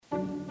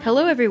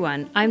Hello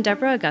everyone, I'm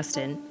Deborah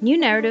Augustin, New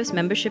Narrative's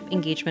Membership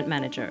Engagement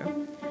Manager.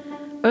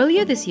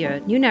 Earlier this year,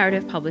 New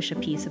Narrative published a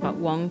piece about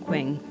Wong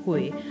Queng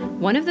Hui,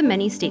 one of the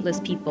many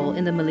stateless people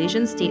in the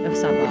Malaysian state of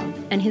Sabah,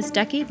 and his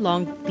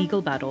decade-long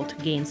legal battle to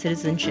gain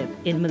citizenship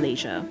in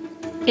Malaysia.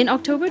 In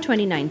October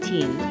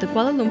 2019, the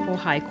Kuala Lumpur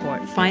High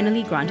Court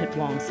finally granted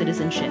Wong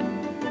citizenship.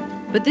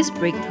 But this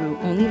breakthrough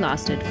only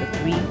lasted for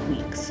 3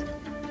 weeks.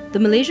 The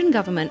Malaysian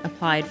government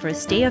applied for a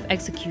stay of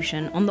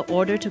execution on the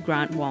order to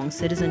grant Wong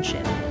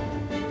citizenship.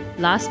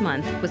 Last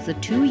month was the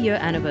 2-year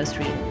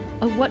anniversary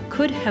of what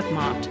could have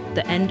marked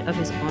the end of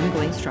his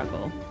ongoing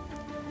struggle.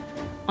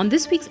 On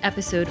this week's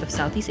episode of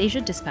Southeast Asia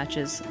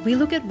Dispatches, we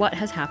look at what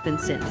has happened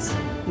since.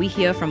 We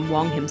hear from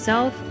Wong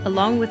himself,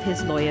 along with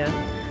his lawyer,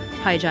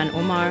 Haijan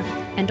Omar,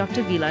 and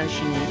Dr.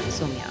 Vilashini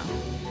Somia,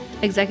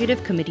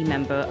 Executive Committee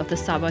member of the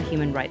Sabah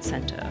Human Rights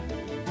Centre.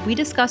 We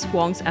discuss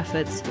Wong's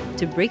efforts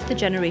to break the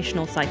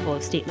generational cycle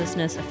of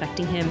statelessness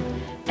affecting him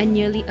and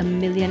nearly 1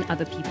 million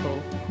other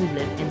people who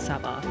live in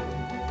Sabah.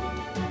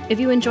 If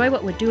you enjoy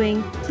what we're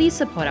doing, please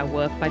support our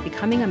work by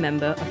becoming a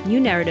member of New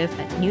Narrative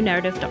at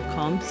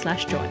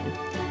newnarrative.com/join.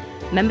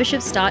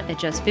 Memberships start at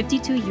just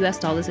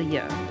 $52 a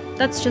year.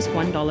 That's just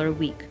 $1 a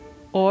week.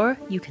 Or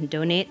you can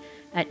donate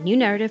at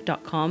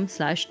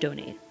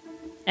newnarrative.com/donate.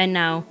 And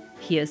now,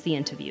 here's the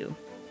interview.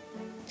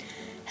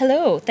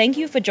 Hello, thank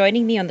you for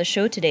joining me on the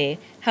show today.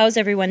 How's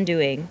everyone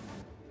doing?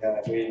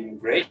 Doing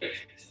great.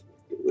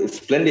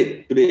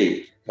 Splendid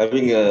today,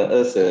 having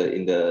us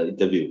in the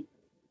interview.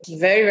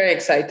 Very, very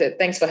excited.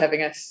 Thanks for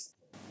having us.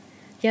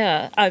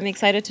 Yeah, I'm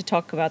excited to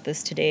talk about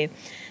this today.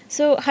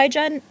 So,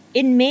 Haijan,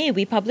 in May,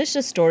 we published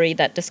a story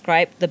that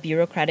described the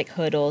bureaucratic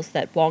hurdles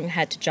that Wong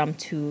had to jump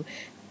through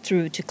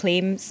to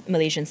claim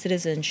Malaysian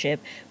citizenship,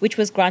 which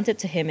was granted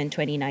to him in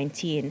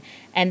 2019,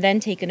 and then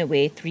taken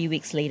away 3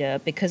 weeks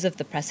later because of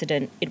the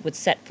precedent it would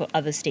set for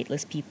other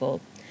stateless people.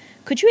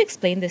 Could you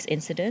explain this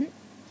incident?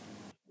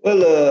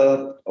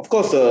 Well, of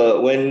course,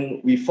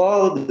 when we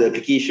filed the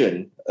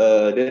application,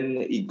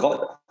 then it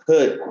got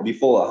heard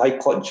before a High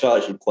Court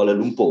judge in Kuala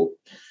Lumpur.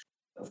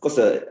 Of course,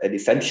 at the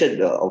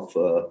sanction of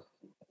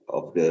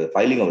the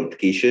filing of the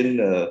application,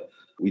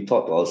 we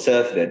thought to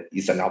ourselves that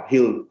it's an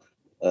uphill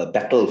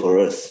battle for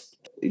us.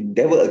 It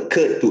never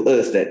occurred to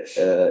us that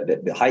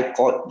the High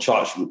Court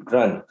judge would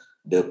grant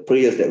the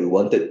prayers that we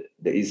wanted,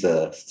 that is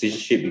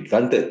citizenship be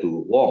granted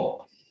to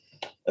Wong.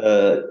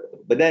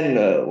 But then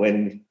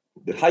when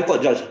the High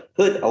Court judge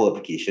heard our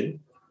application,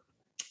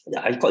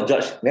 the High Court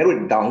judge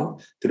narrowed it down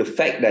to the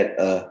fact that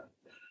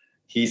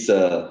his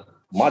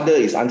mother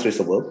is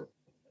untraceable.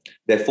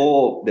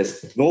 Therefore,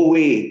 there's no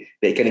way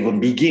they can even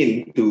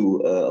begin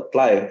to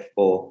apply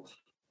for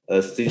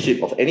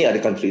citizenship of any other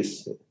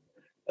countries.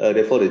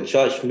 Therefore, the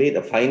judge made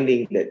a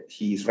finding that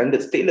he is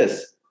rendered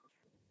stateless.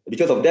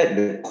 Because of that,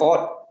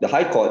 the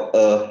High Court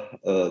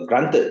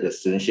granted the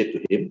citizenship to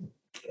him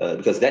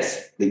because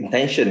that's the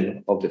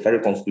intention of the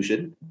Federal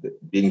Constitution,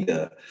 being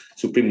the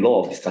supreme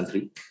law of this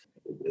country.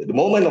 The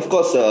moment, of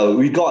course,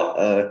 we got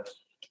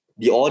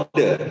the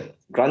order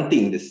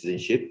granting the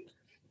citizenship,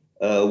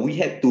 we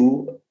had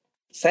to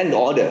send the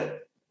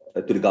order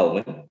to the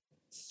government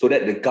so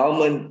that the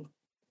government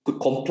could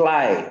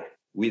comply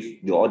with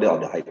the order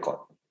of the High Court.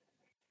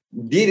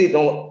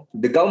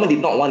 The government did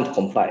not want to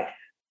comply.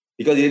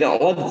 Because they did not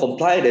want to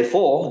comply,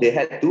 therefore, they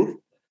had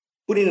to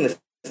put in a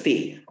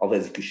stay of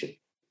execution,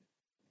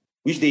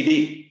 which they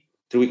did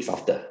 3 weeks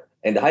after.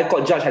 And the High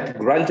Court judge had to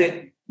grant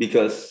it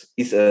because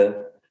it's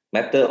a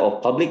matter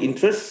of public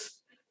interest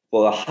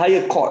for a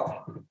higher court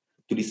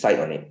to decide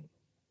on it.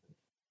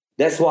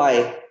 That's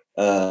why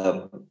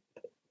the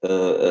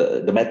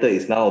matter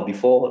is now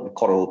before the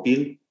Court of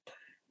Appeal,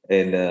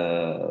 and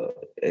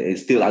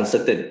it's still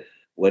uncertain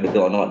whether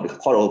or not the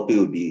Court of Appeal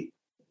will be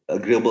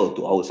agreeable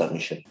to our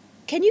submission.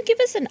 Can you give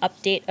us an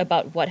update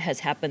about what has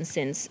happened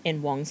since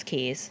in Wong's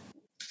case?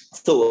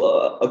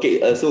 So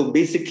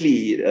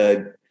basically,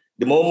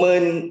 the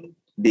moment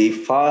they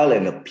file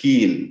an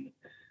appeal,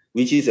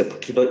 which is a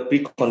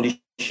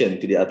precondition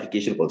to the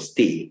application for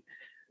stay,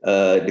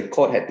 the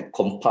court had to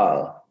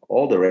compile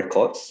all the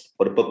records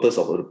for the purpose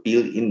of an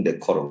appeal in the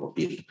Court of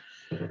Appeal.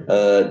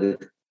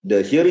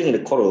 The hearing in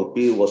the Court of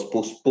Appeal was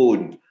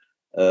postponed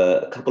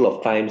a couple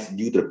of times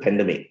due to the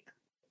pandemic.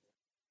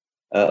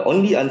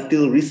 Only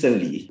until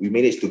recently, we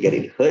managed to get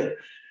it heard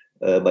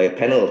by a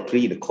panel of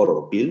 3 in the Court of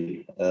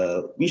Appeal,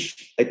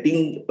 which I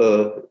think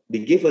they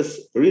gave us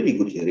a really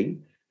good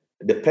hearing.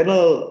 The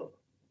panel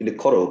in the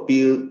Court of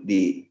Appeal,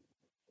 they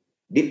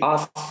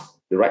asked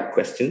the right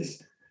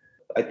questions.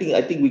 I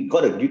think we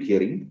got a good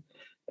hearing,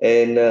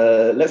 and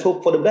let's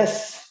hope for the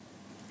best.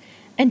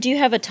 And do you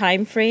have a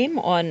time frame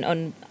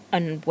on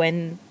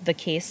when the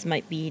case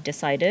might be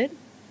decided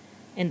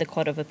in the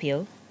Court of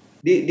Appeal?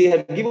 They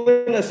have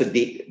given us a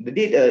date. The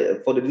date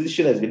for the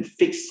decision has been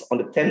fixed on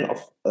the 10th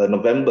of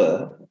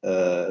November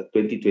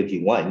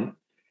 2021.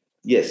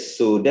 Yes,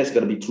 so that's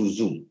going to be through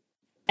Zoom.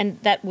 And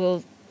that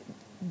will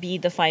be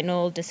the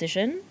final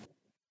decision?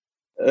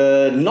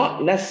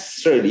 Not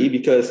necessarily,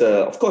 because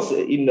of course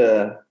in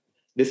the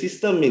the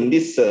system in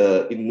this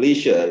in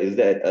Malaysia is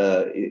that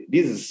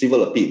this is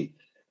civil appeal.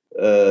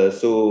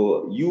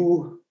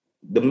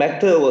 The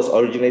matter was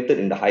originated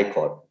in the High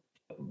Court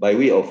by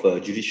way of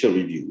judicial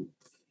review.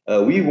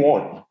 We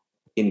won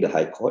in the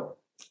High Court.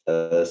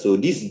 So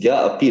this is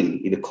their appeal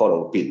in the Court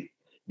of Appeal.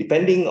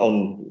 Depending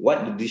on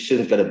what the decision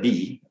is going to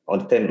be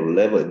on 10 or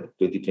 11,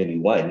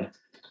 2021,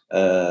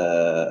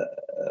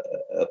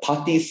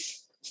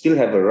 parties still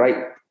have a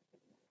right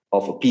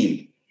of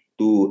appeal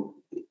to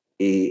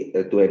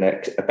an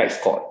apex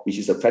court, which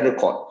is a federal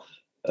court.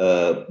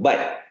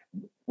 But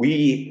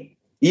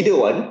either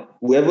one,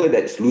 whoever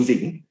that's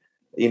losing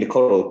in the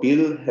Court of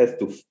Appeal has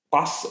to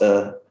pass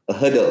a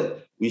hurdle,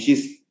 which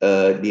is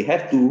they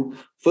have to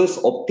first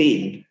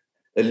obtain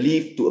a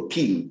leave to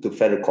appeal to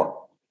federal court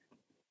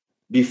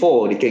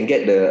before they can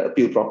get the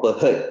appeal proper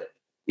heard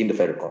in the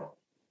federal court.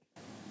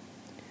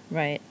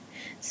 Right.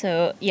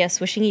 So, yes,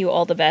 wishing you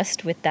all the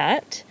best with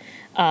that,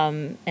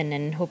 and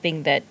then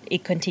hoping that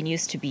it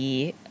continues to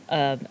be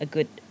a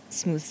good,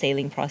 smooth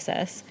sailing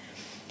process.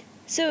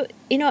 So,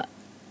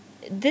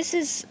 this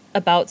is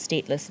about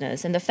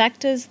statelessness, and the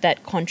factors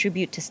that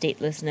contribute to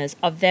statelessness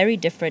are very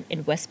different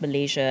in West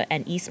Malaysia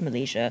and East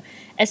Malaysia,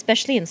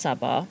 especially in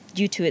Sabah,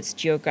 due to its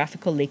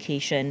geographical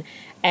location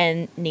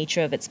and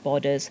nature of its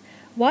borders.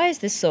 Why is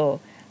this so?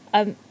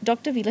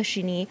 Dr.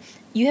 Vilasini,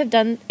 you have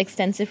done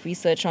extensive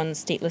research on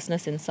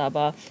statelessness in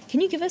Sabah.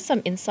 Can you give us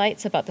some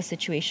insights about the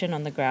situation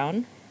on the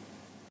ground?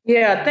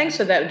 Yeah, thanks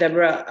for that,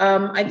 Deborah.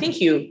 I think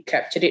you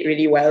captured it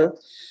really well.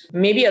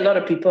 Maybe a lot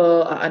of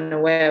people are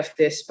unaware of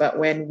this, but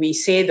when we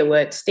say the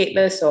word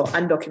stateless or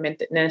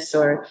undocumentedness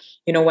or,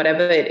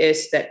 whatever it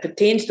is that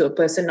pertains to a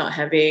person not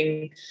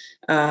having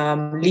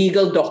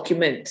legal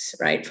documents,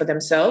 right, for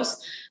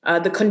themselves,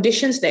 the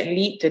conditions that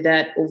lead to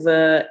that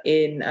over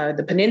in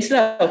the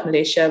peninsula of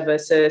Malaysia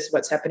versus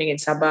what's happening in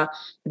Sabah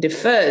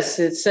differs.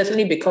 It's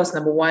certainly because,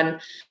 number one,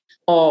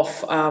 of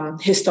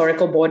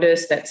historical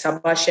borders that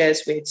Sabah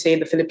shares with, say,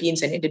 the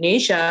Philippines and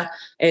Indonesia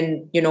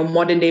and,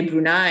 modern-day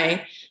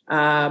Brunei.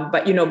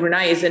 But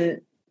Brunei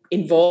isn't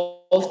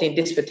involved in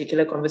this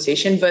particular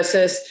conversation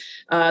versus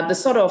the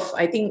sort of,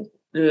 I think,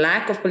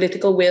 lack of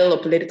political will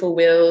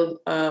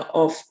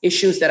of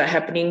issues that are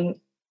happening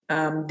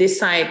this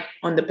side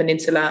on the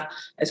peninsula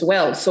as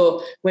well.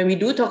 So when we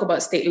do talk about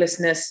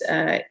statelessness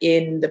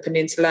in the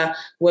peninsula,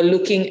 we're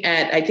looking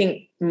at, I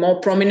think,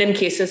 more prominent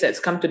cases that's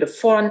come to the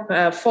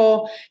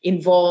fore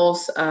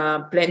involves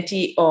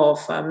plenty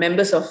of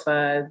members of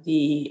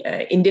the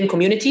Indian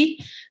community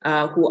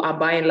who are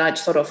by and large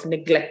sort of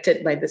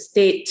neglected by the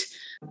state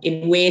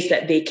in ways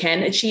that they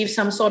can achieve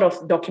some sort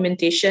of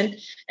documentation.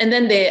 And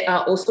then there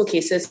are also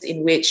cases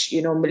in which,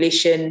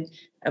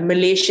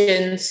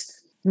 Malaysians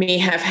may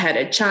have had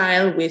a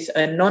child with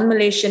a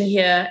non-Malaysian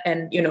here,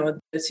 and,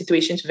 the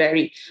situations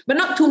vary. But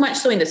not too much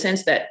so in the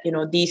sense that,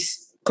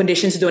 these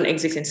conditions don't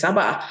exist in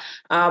Sabah.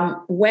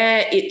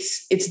 Where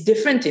it's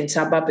different in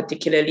Sabah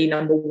particularly,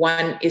 number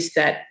one, is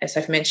that, as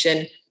I've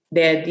mentioned,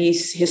 there are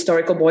these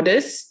historical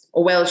borders,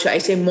 or well, should I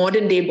say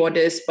modern day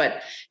borders,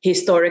 but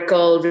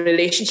historical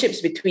relationships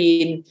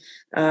between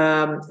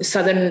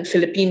southern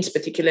Philippines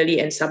particularly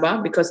and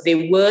Sabah, because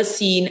they were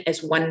seen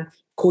as one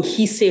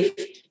cohesive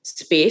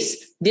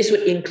space. This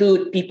would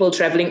include people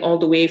traveling all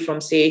the way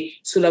from, say,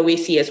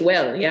 Sulawesi as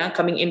well,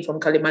 coming in from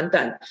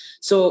Kalimantan.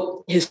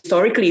 So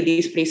historically,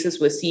 these places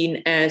were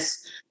seen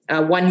as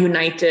one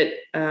united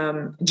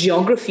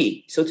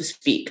geography, so to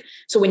speak.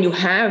 So when you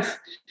have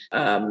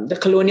the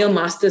colonial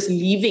masters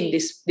leaving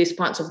these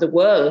parts of the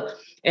world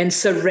and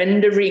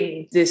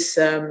surrendering this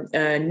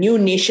new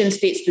nation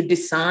states to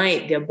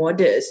decide their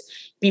borders,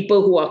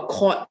 people who are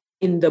caught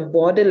in the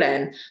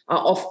borderland are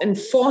often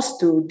forced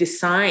to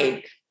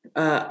decide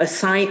a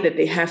side that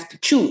they have to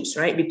choose,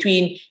 right,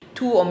 between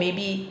two or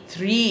maybe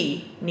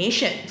three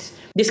nations.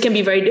 This can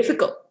be very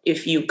difficult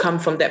if you come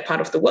from that part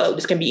of the world.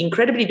 This can be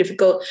incredibly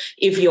difficult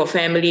if your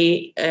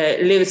family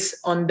lives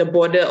on the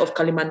border of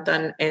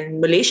Kalimantan and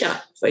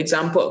Malaysia, for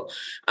example.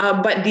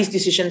 But these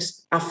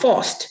decisions are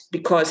forced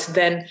because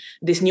then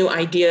this new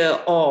idea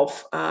of,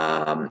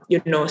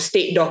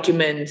 state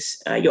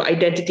documents, your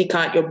identity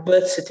card, your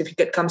birth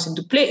certificate comes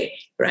into play,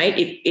 right?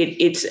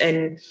 It's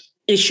an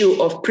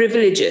issue of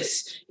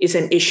privileges, is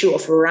an issue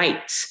of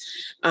rights.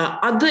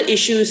 Other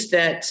issues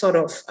that sort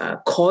of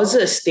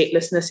causes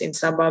statelessness in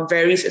Sabah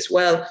varies as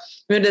well.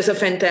 There's a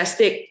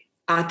fantastic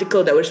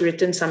article that was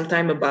written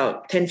sometime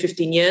about 10,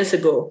 15 years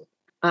ago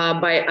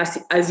by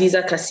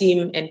Aziza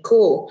Kasim and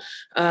co,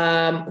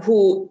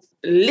 who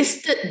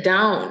listed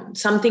down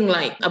something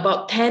like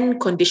about 10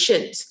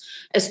 conditions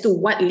as to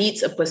what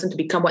leads a person to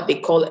become what they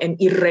call an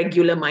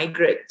irregular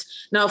migrant.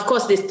 Now, of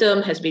course, this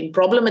term has been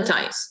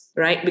problematized,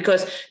 right?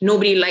 Because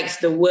nobody likes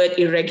the word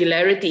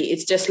irregularity.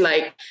 It's just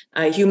like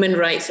human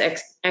rights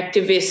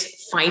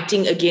activists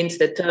fighting against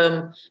the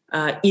term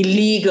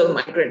illegal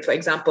migrant, for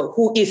example.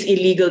 Who is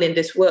illegal in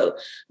this world?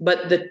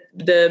 But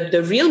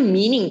the real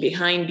meaning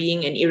behind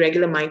being an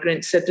irregular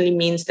migrant certainly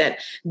means that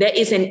there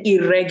is an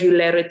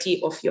irregularity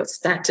of your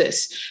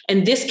status.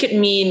 And this could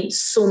mean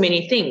so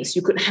many things.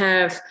 You could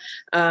have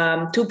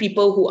to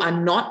people who are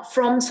not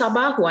from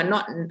Sabah, who are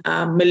not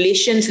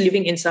Malaysians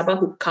living in Sabah,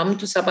 who come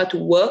to Sabah to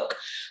work,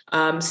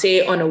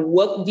 say on a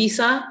work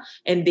visa,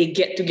 and they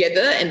get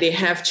together and they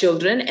have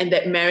children, and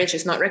that marriage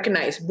is not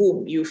recognized.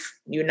 Boom, you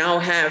now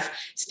have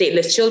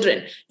stateless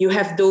children. You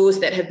have those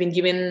that have been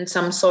given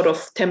some sort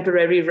of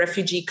temporary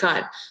refugee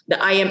card. The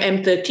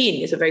IMM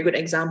 13 is a very good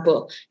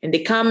example. And they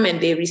come and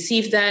they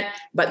receive that,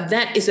 but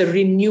that is a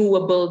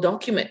renewable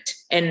document.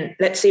 And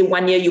let's say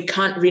 1 year you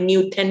can't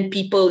renew 10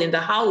 people in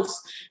the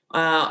house,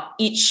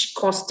 each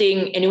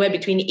costing anywhere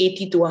between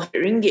 80 to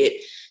 100 ringgit.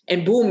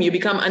 And boom, you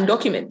become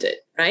undocumented,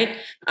 right?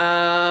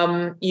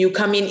 You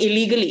come in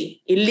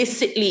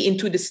illicitly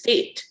into the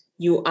state.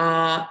 You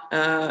are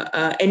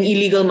an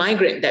illegal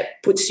migrant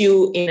that puts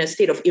you in a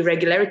state of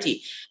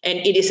irregularity. And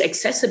it is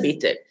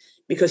exacerbated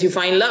because you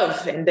find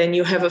love and then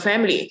you have a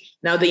family.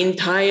 Now the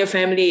entire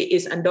family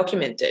is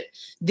undocumented.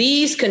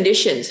 These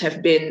conditions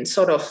have been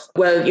sort of,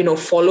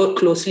 followed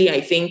closely,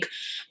 I think,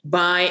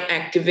 by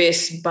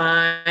activists,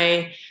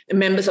 by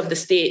members of the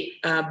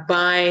state,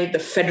 by the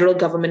federal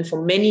government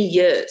for many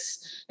years.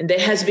 And there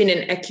has been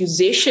an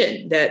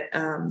accusation that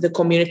the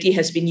community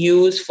has been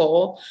used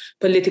for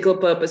political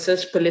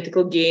purposes,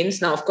 political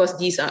gains. Now, of course,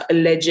 these are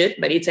alleged,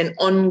 but it's an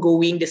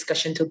ongoing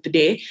discussion till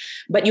today.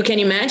 But you can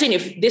imagine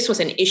if this was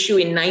an issue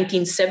in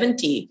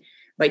 1970,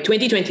 by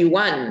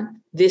 2021,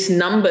 these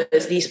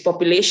numbers, these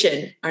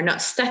population are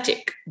not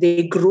static.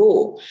 They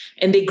grow,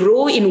 and they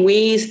grow in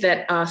ways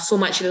that are so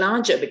much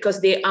larger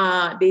because they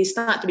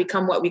start to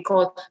become what we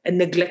call a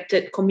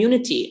neglected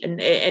community, and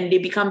they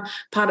become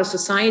part of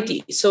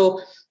society. So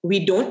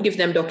we don't give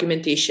them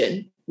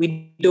documentation.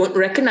 We don't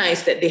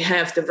recognize that they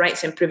have the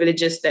rights and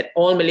privileges that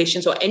all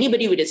Malaysians or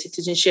anybody with a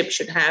citizenship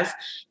should have,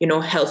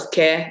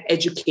 healthcare,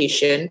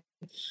 education,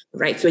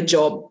 right to a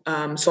job,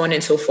 so on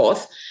and so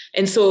forth.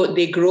 And so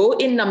they grow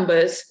in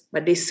numbers,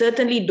 but they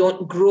certainly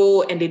don't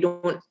grow and they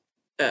don't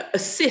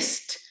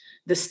assist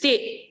the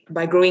state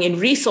by growing in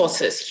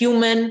resources,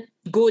 human,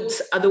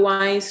 goods,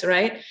 otherwise,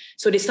 right?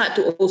 So they start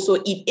to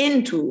also eat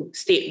into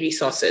state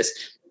resources.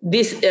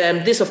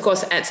 This of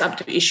course adds up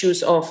to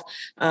issues of,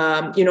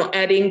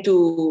 adding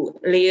to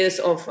layers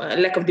of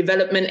lack of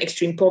development,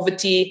 extreme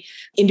poverty,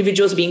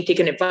 individuals being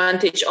taken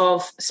advantage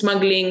of,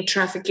 smuggling,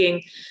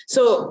 trafficking.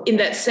 So in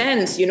that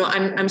sense,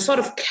 I'm sort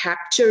of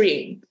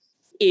capturing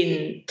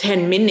in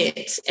 10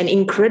 minutes an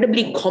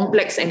incredibly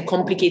complex and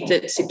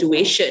complicated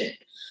situation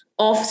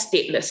of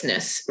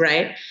statelessness,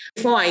 right?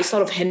 Before I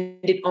sort of hand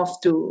it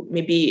off to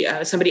maybe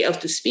somebody else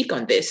to speak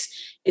on this,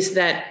 is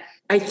that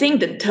I think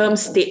the term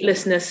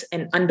statelessness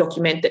and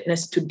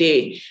undocumentedness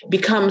today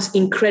becomes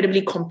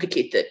incredibly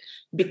complicated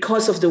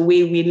because of the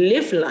way we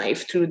live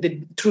life through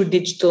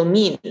digital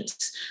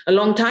means. A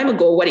long time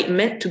ago, what it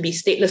meant to be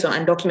stateless or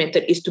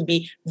undocumented is to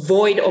be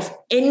void of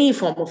any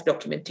form of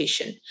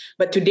documentation.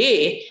 But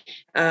today,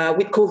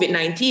 with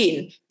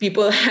COVID-19,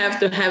 people have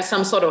to have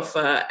some sort of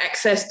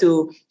access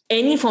to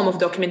any form of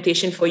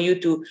documentation for you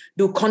to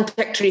do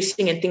contact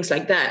tracing and things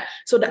like that.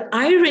 So the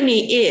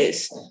irony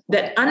is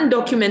that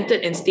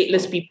undocumented and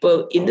stateless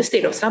people in the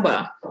state of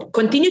Sabah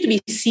continue to be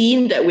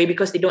seen that way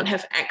because they don't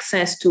have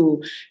access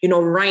to,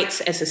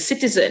 rights as a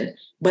citizen.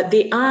 But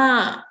they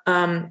are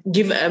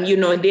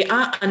they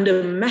are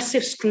under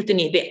massive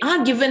scrutiny. They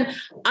are given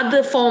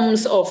other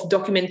forms of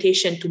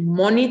documentation to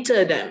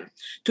monitor them,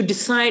 to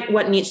decide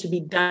what needs to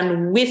be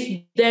done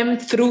with them,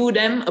 through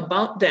them,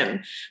 about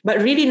them, but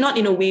really not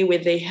in a way where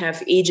they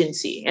have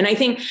agency. And I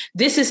think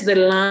this is the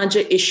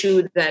larger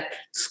issue that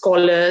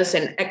scholars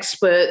and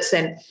experts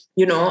and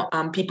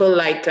people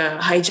like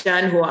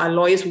Haijan, who are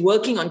lawyers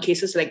working on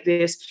cases like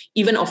this,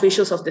 even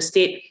officials of the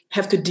state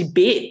have to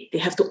debate. They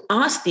have to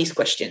ask these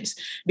questions,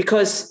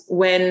 because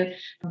when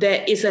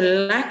there is a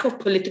lack of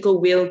political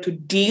will to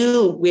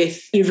deal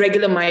with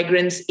irregular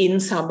migrants in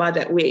Sabah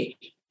that way,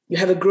 you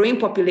have a growing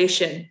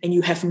population and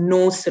you have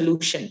no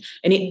solution.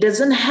 And it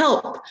doesn't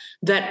help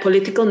that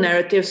political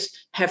narratives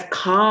have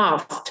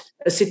carved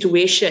a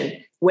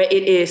situation where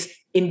it is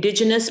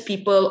indigenous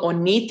people or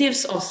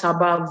natives of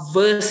Sabah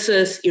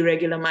versus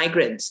irregular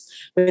migrants.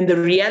 When the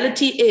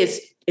reality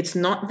is, it's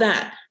not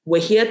that.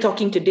 We're here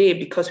talking today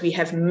because we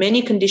have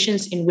many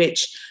conditions in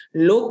which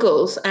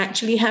locals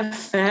actually have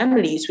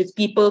families with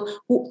people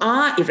who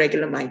are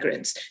irregular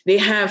migrants. They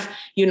have,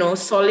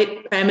 solid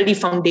family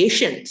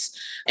foundations.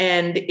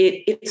 And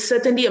it's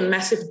certainly a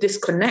massive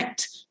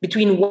disconnect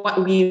between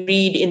what we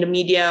read in the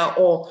media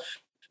or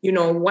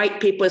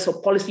white papers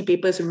or policy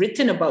papers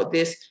written about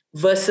this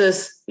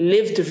versus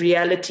lived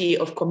reality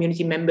of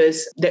community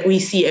members that we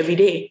see every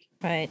day.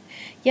 Right.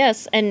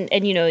 Yes. And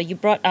you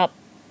brought up,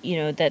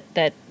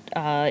 that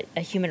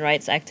human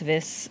rights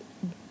activists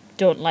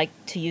don't like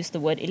to use the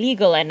word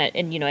illegal. And at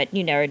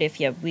New Narrative,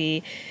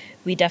 we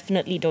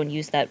definitely don't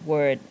use that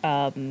word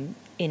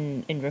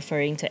in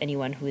referring to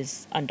anyone who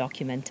is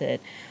undocumented.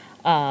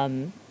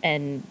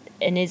 And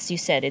as you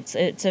said,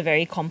 it's a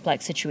very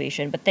complex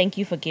situation. But thank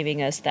you for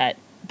giving us that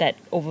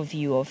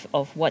overview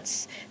of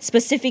what's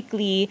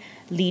specifically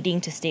leading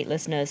to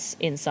statelessness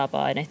in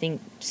Sabah. And I think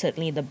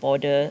certainly the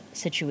border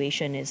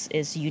situation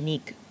is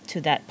unique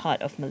to that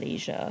part of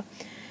Malaysia.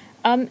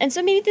 And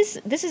so maybe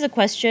this is a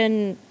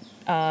question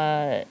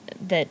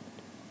that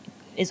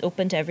is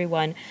open to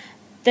everyone.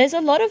 There's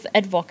a lot of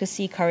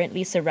advocacy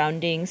currently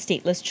surrounding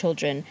stateless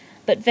children,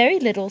 but very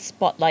little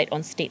spotlight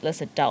on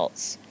stateless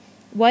adults.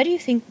 Why do you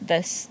think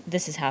this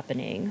is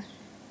happening?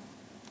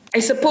 I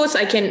suppose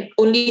I can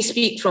only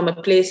speak from a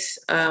place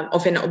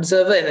of an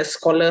observer and a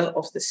scholar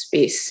of the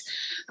space.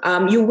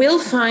 You will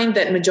find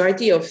that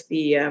majority of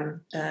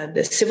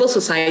the civil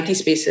society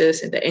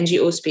spaces and the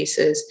NGO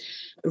spaces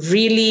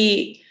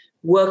really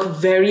work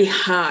very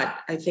hard,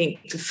 I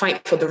think, to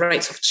fight for the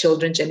rights of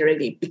children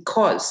generally,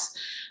 because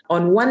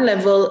on one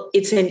level,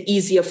 it's an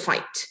easier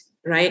fight,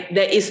 right?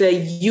 There is a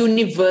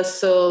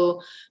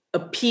universal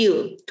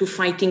appeal to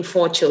fighting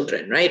for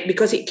children, right?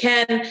 Because it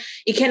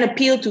can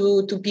appeal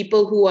to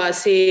people who are,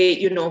 say,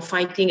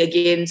 fighting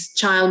against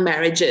child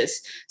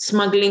marriages,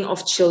 smuggling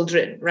of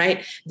children,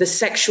 right? The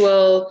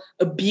sexual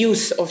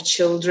abuse of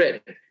children,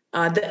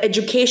 the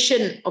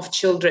education of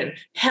children,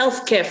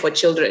 healthcare for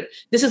children.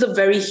 This is a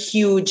very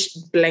huge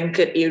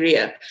blanket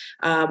area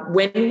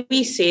when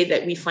we say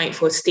that we fight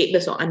for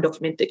stateless or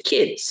undocumented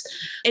kids.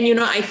 And,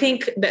 I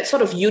think that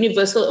sort of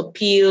universal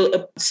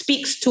appeal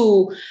speaks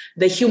to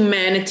the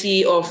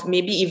humanity of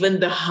maybe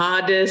even the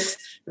hardest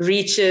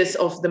reaches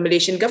of the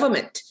Malaysian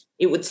government.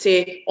 It would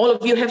say, all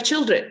of you have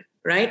children,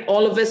 right?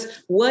 All of us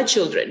were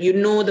children. You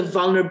know the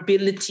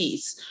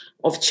vulnerabilities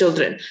of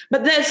children.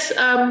 But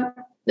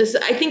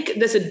I think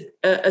there's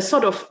a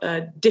sort of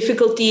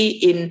difficulty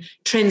in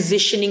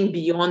transitioning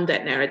beyond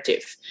that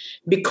narrative,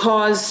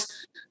 because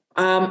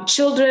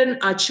children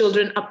are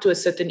children up to a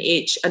certain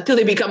age until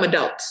they become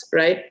adults,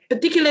 right?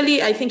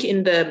 Particularly, I think,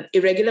 in the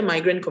irregular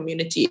migrant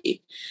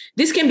community,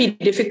 this can be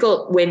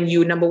difficult when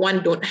you, number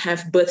one, don't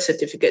have birth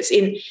certificates.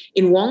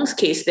 In Wong's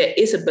case, there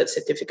is a birth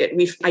certificate.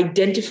 We've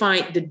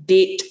identified the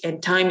date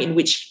and time in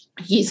which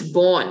he's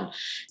born.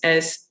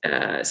 As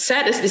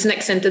sad as this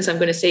next sentence I'm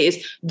going to say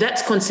is,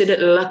 that's considered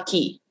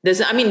lucky.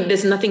 There's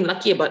nothing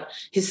lucky about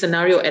his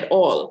scenario at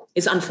all.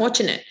 It's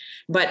unfortunate.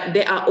 But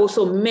there are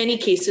also many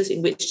cases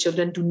in which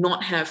children do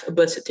not have a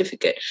birth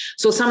certificate.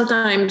 So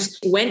sometimes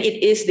when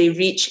it is they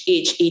reach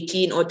age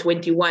 18 or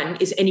 21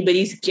 is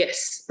anybody's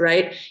guess,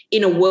 right?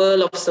 In a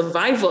world of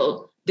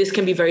survival, this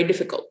can be very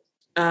difficult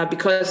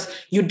because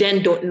you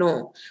then don't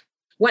know.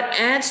 What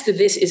adds to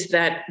this is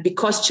that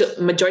because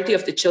majority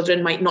of the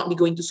children might not be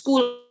going to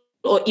school,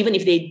 or even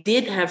if they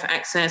did have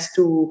access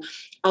to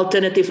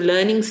alternative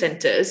learning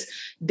centers,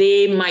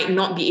 they might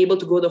not be able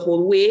to go the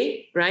whole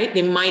way, right?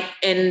 They might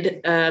end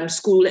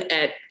school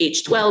at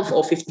age 12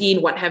 or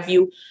 15, what have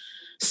you.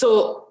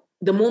 So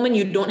the moment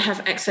you don't have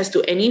access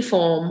to any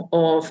form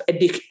of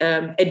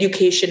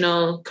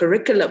educational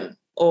curriculum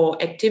or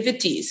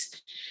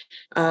activities,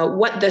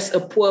 what does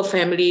a poor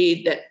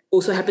family that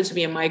also happens to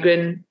be a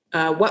migrant,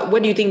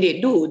 what do you think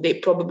they do? They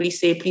probably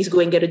say, please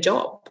go and get a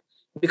job,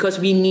 because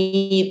we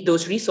need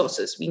those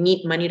resources. We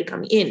need money to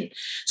come in.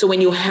 So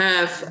when you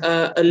have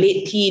a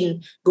late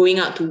teen going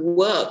out to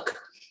work,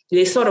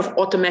 they're sort of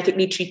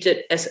automatically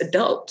treated as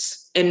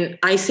adults. And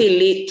I say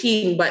late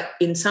teen, but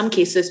in some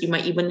cases, you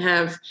might even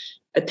have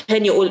a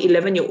 10-year-old,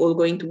 11-year-old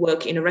going to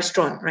work in a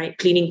restaurant, right?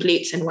 Cleaning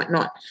plates and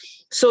whatnot.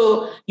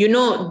 So,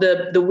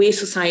 the way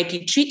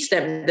society treats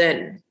them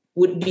then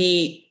would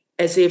be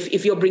as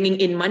if you're bringing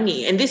in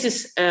money. And this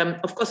is,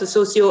 of course, a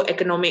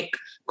socio-economic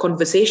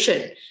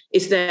conversation,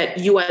 is that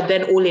you are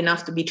then old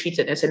enough to be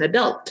treated as an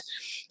adult.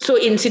 So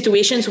in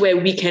situations where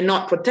we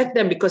cannot protect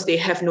them because they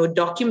have no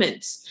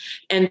documents,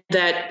 and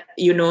that,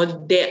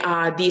 there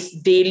are these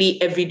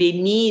daily, everyday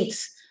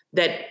needs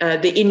that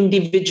the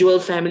individual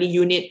family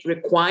unit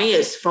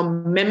requires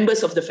from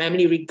members of the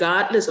family,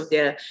 regardless of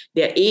their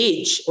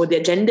age or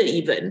their gender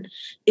even,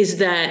 is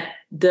that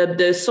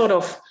the sort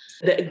of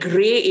the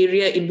gray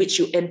area in which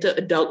you enter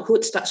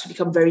adulthood starts to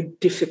become very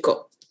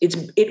difficult.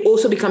 It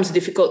also becomes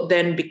difficult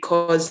then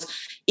because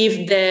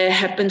if there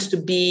happens to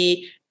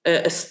be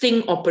a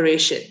sting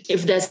operation,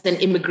 if there's an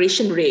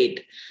immigration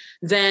raid,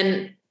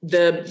 then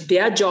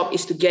their job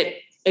is to get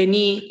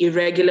any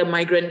irregular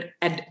migrant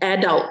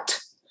adult.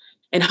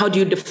 And how do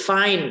you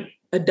define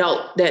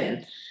adult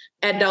then?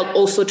 Adult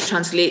also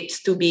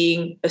translates to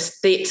being a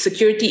state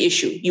security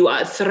issue. You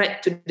are a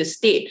threat to the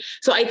state.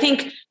 So I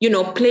think,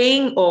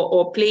 playing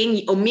or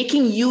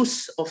making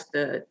use of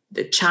the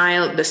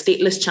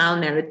stateless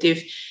child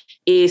narrative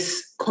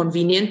is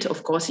convenient.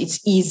 Of course, it's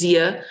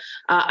easier.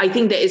 I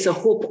think there is a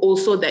hope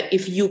also that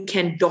if you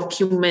can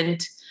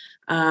document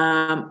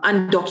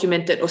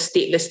undocumented or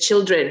stateless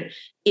children,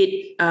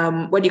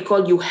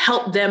 you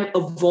help them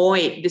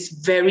avoid this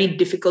very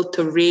difficult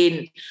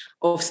terrain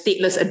of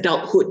stateless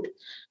adulthood.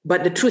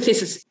 But the truth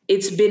is,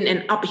 it's been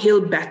an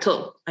uphill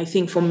battle, I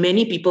think, for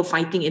many people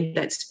fighting in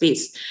that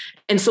space.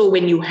 And so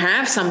when you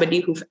have somebody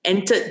who've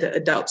entered the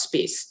adult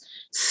space,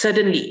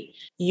 suddenly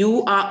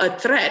you are a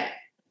threat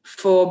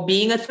for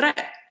being a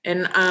threat.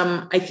 And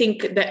I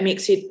think that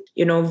makes it,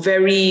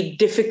 very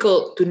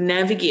difficult to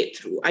navigate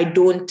through. I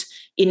don't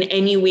in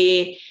any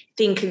way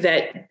think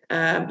that,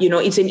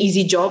 it's an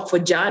easy job for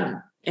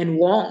Jan and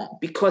Wong,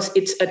 because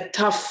it's a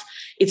tough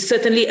it's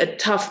certainly a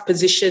tough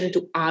position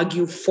to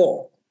argue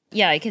for.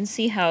 Yeah, I can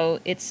see how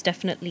it's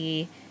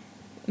definitely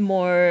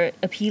more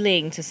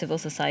appealing to civil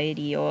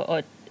society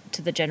or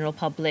to the general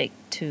public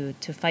to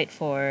fight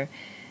for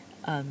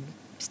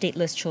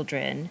stateless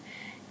children.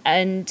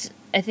 And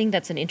I think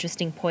that's an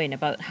interesting point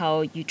about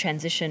how you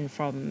transition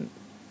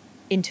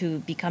into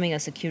becoming a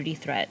security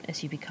threat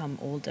as you become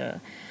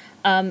older.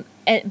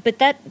 But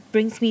that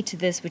brings me to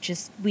this, which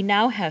is we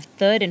now have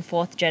third and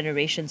fourth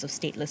generations of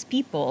stateless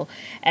people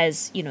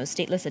as,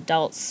 stateless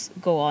adults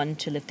go on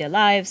to live their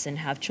lives and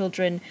have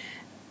children.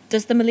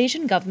 Does the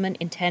Malaysian government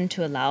intend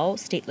to allow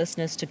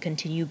statelessness to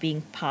continue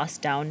being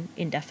passed down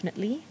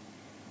indefinitely?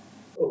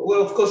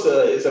 Well, of course,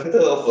 it's a matter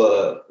of,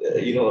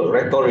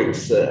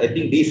 rhetorics. I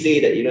think they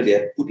say that, they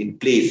have put in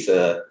place,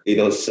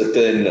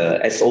 certain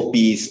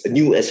SOPs,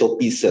 new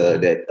SOPs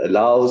that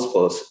allows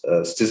for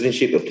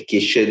citizenship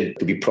application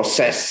to be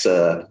processed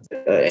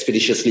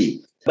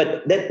expeditiously.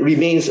 But that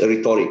remains a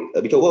rhetoric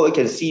because what we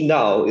can see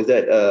now is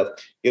that,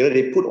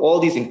 they put all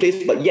this in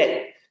place, but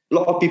yet a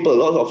lot of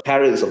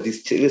parents of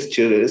these stateless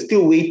children are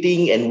still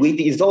waiting and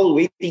waiting. It's all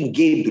waiting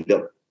game to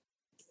them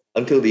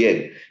until the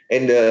end.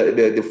 And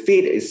the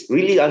fate is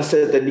really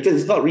uncertain because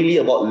it's not really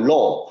about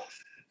law.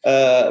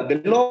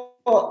 The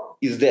law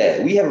is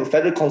there. We have a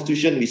federal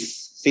constitution which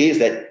says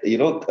that,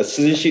 a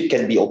citizenship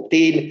can be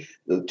obtained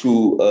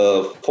through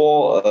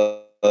 4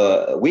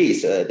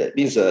 ways. That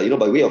means,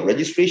 by way of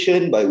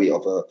registration, by way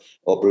of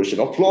operation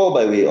of law,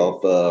 by way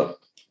of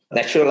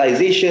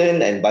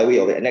naturalization, and by way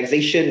of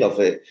annexation of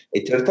a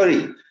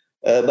territory.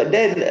 But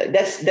then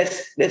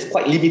that's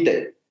quite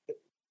limited.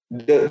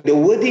 The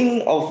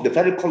wording of the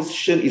federal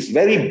constitution is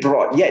very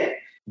broad, yet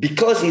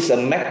because it's a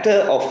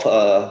matter of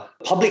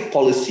public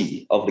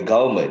policy of the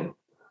government,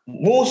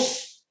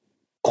 most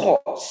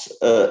courts,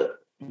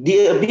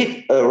 they're a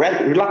bit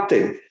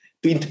reluctant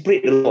to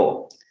interpret the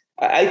law.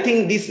 I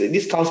think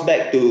this comes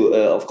back to,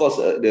 of course,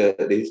 the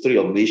history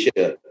of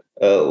Malaysia,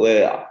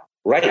 where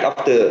right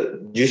after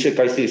judicial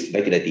crisis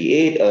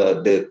 1998,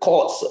 the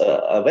courts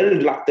are very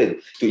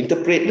reluctant to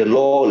interpret the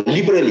law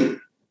liberally.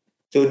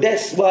 So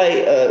that's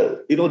why,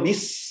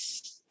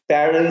 these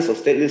parents of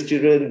stateless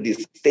children,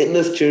 these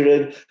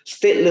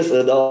stateless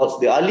adults,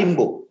 they are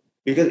limbo.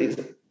 Because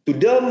to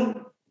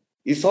them,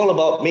 it's all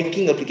about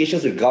making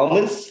applications to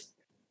governments,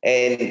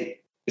 and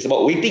it's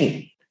about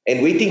waiting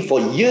for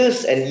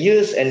years and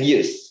years and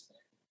years,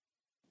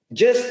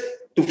 just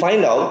to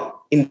find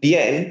out, in the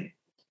end,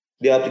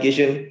 their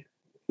application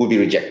will be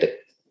rejected.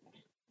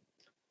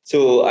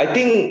 So I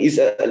think it's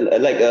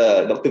like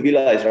Dr.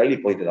 Villa has rightly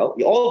pointed out,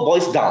 it all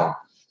boils down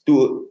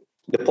to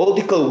the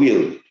political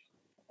will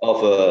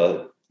of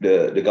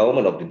the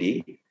government of the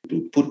day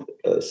to put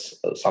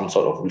some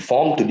sort of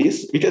reform to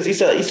this, because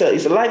it's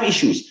a live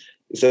issues.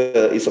 It's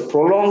a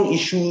prolonged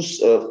issues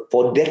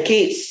for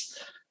decades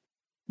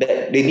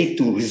that they need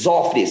to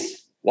resolve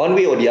this one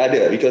way or the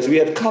other, because we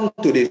have come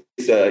to this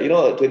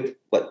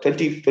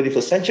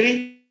 21st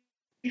century.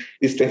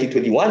 It's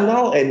 2021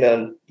 now,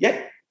 and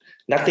yet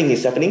nothing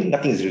is happening,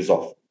 nothing is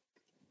resolved.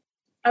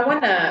 I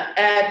want to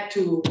add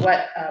to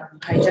what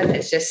Haijan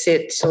has just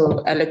said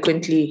so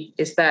eloquently,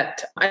 is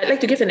that I'd like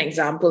to give an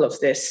example of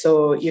this.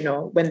 So,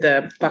 when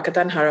the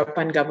Pakatan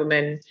Harapan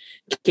government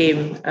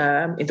came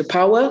into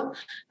power,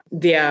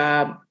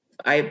 their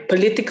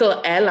political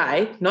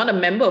ally, not a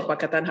member of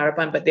Pakatan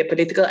Harapan, but their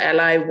political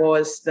ally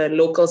was the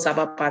local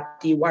Sabah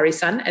party,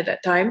 Warisan, at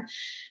that time.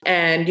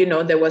 And,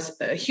 there was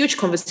a huge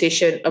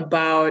conversation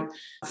about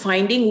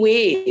finding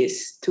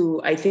ways to,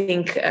 I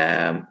think,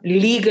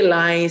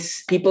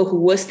 legalize people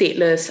who were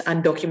stateless,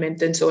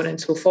 undocumented, so on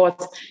and so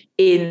forth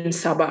in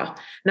Sabah.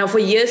 Now, for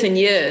years and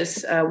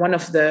years, one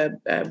of the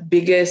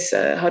biggest,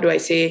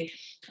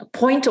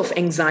 point of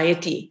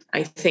anxiety,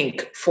 I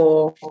think,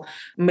 for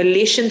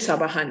Malaysian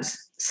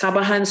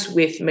Sabahans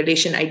with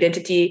Malaysian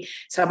identity,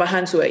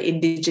 Sabahans who are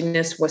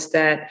indigenous, was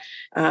that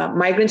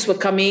migrants were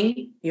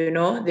coming, they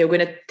were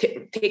going to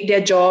take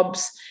their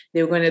jobs,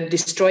 they were going to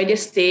destroy their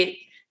state.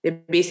 They're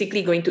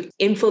basically going to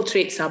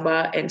infiltrate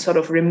Sabah and sort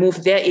of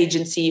remove their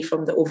agency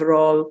from the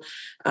overall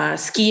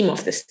scheme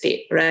of the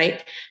state,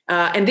 right?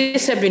 And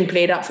this has been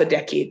played out for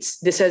decades.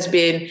 This has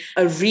been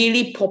a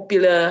really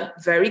popular,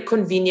 very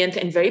convenient,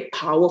 and very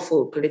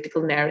powerful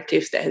political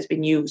narrative that has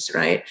been used,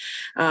 right?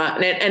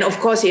 And of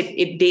course,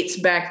 it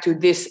dates back to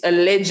this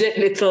alleged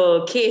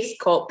little case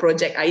called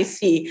Project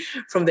IC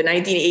from the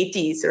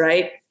 1980s,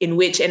 right? In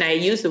which, and I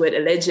use the word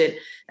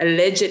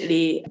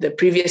allegedly, the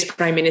previous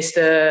Prime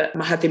Minister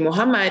Mahathir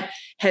Mohamad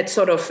had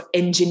sort of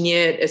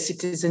engineered a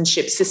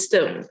citizenship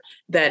system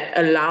that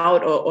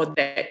allowed or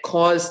that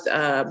caused,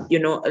 a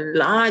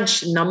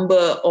large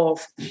number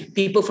of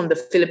people from the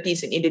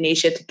Philippines and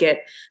Indonesia to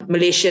get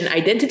Malaysian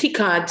identity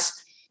cards,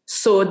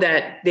 so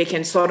that they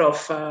can sort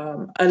of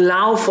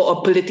allow for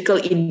a political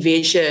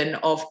invasion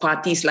of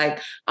parties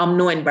like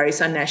UMNO and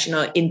Barisan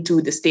Nasional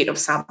into the state of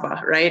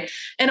Sabah, right?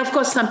 And of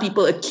course, some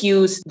people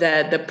accuse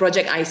the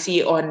Project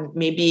IC on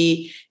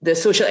maybe the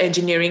social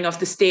engineering of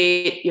the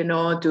state,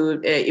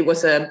 it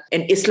was an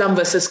Islam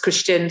versus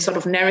Christian sort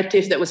of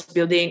narrative that was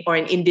building, or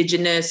an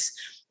indigenous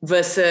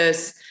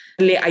versus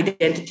Malay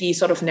identity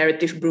sort of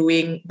narrative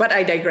brewing. But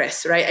I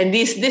digress, right? And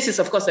this is,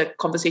 of course, a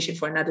conversation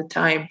for another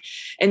time.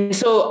 And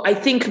so I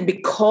think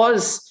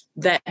because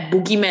that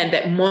boogeyman,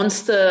 that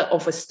monster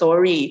of a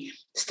story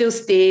still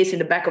stays in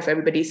the back of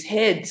everybody's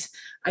heads,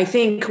 I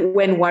think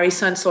when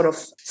Warisan sort of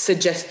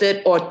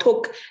suggested or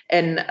took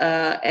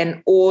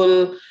an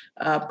old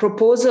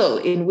proposal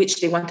in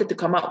which they wanted to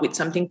come up with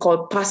something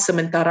called Pas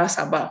Sementara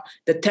Sabah,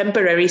 the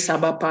temporary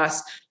Sabah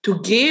pass, to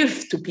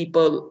give to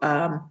people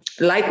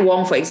like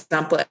Wong, for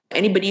example,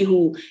 anybody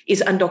who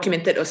is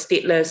undocumented or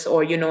stateless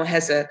or,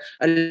 has a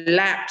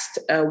lapsed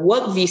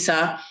work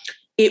visa,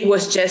 it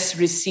was just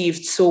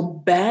received so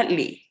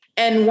badly.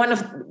 And one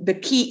of the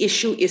key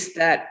issue is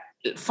that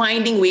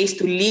finding ways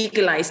to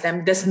legalize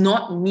them does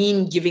not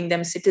mean giving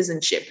them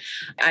citizenship.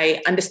 I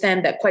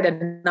understand that quite a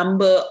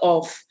number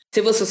of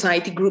civil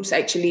society groups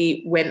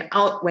actually went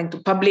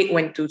to public,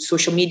 went to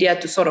social media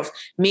to sort of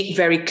make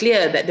very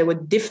clear that there were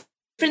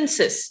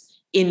differences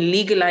in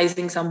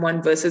legalizing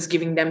someone versus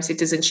giving them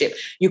citizenship.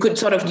 You could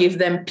sort of give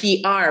them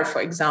PR,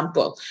 for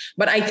example.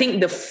 But I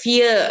think the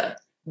fear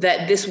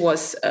that this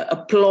was a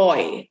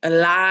ploy, a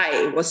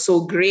lie, was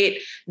so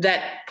great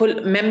that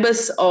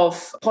members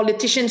of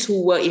politicians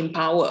who were in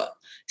power,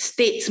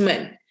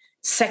 statesmen,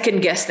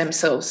 second-guessed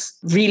themselves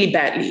really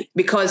badly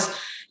because,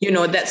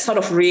 that sort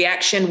of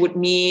reaction would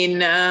mean,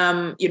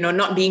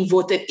 not being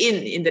voted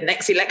in the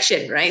next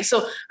election, right?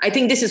 So I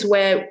think this is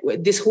where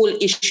this whole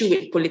issue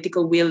with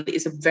political will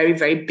is a very,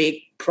 very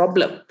big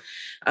problem.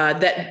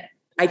 That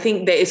I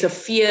think there is a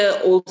fear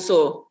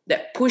also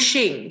that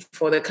pushing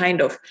for the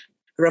kind of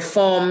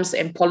reforms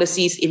and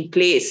policies in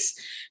place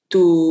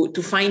to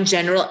find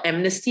general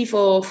amnesty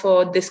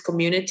for this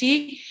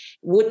community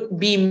would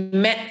be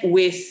met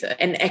with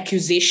an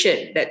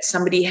accusation that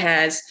somebody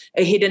has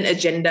a hidden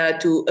agenda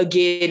to,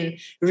 again,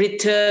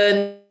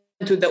 return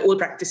to the old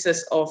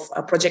practices of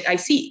Project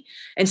IC.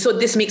 And so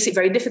this makes it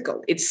very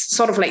difficult. It's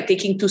sort of like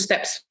taking 2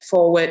 steps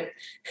forward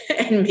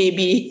and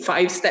maybe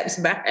 5 steps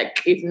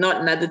back, if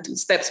not another 2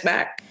 steps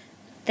back.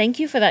 Thank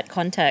you for that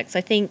context.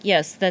 I think,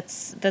 yes,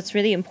 that's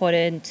really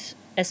important,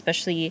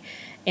 especially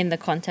in the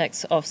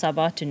context of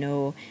Sabah, to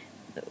know,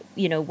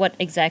 what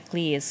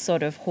exactly is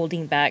sort of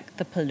holding back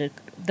the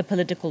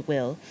political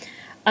will.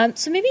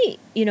 So maybe,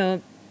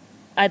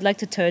 I'd like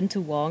to turn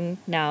to Wong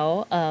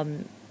now,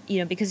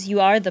 because you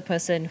are the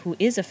person who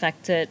is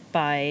affected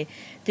by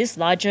this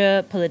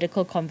larger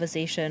political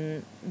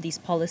conversation, these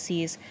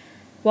policies.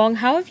 Wong,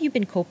 how have you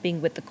been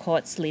coping with the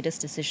court's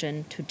latest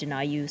decision to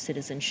deny you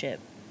citizenship?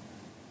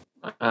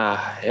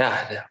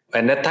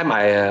 And that time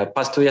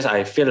past 2 years,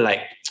 I feel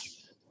like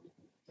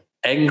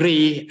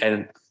angry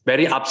and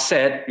very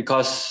upset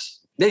because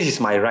this is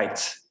my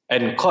rights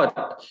and court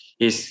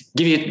is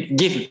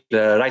give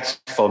the rights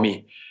for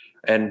me.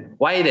 And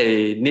why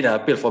they need an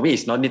appeal for me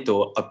is not need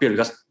to appeal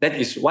because that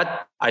is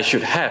what I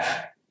should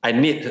have. I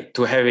need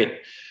to have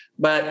it.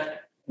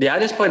 But the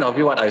other point of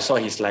view, what I saw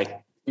is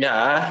like,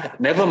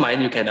 never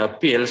mind, you can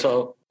appeal.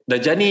 So the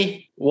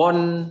journey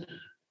won't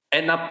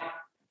end up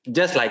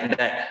just like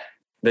that.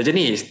 The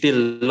journey is still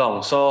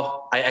long.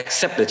 So I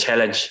accept the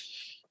challenge.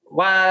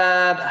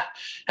 What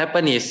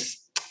happened is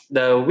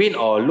the win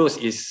or lose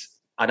is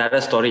another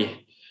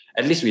story.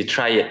 At least we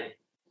try it.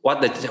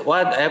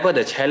 Whatever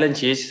the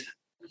challenge is,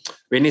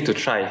 we need to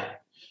try.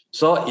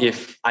 So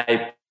if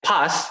I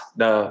pass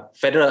the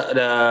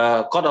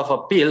Court of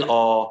Appeal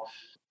or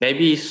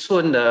maybe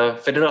soon the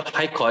Federal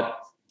High Court,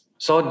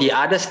 so the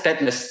other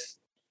stateless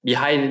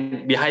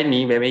behind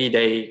me, maybe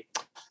they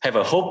have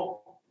a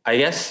hope, I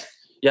guess.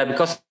 Yeah,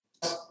 because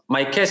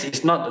my case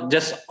is not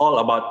just all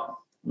about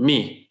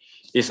me.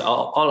 It's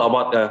all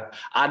about the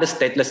other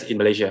stateless in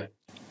Malaysia.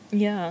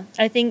 Yeah,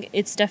 I think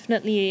it's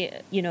definitely,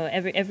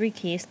 every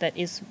case that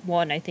is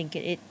won, I think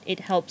it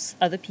helps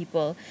other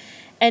people.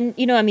 And,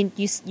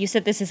 you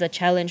said this is a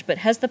challenge, but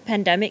has the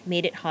pandemic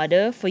made it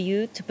harder for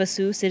you to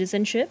pursue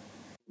citizenship?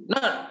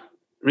 Not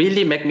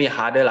really make me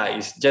harder.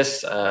 It's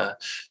just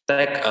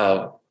take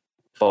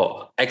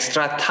for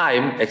extra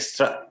time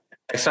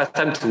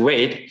to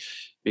wait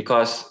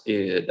because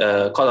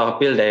the Court of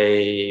Appeal,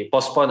 they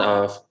postpone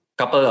a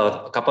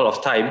couple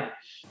of time.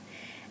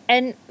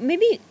 And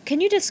maybe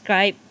can you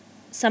describe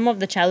some of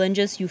the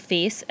challenges you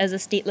face as a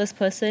stateless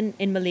person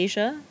in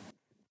Malaysia?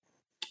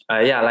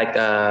 Like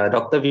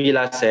Dr.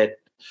 Vila said,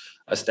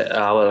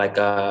 our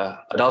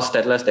adult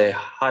stateless, they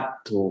had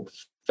to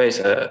face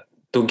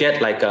to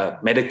get a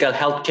medical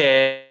health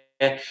care,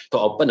 to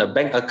open a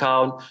bank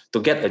account,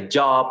 to get a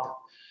job,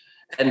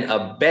 and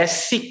a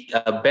basic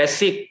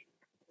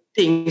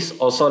things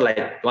also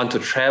want to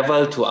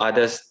travel to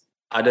other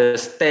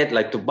state,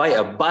 to buy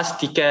a bus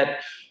ticket,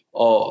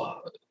 or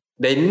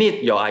they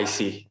need your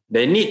IC,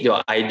 they need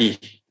your ID,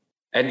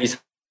 and it's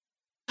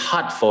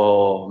hard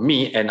for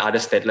me and other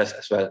stateless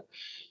as well.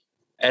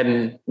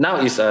 And now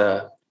is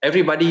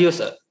everybody use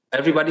a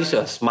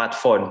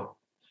smartphone.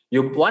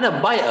 You want to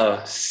buy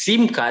a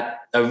SIM card,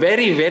 a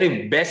very,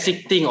 very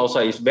basic thing also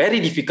is very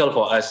difficult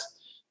for us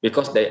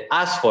because they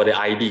ask for the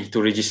ID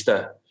to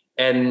register.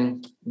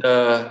 And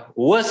the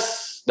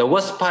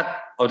worst part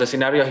of the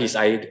scenario is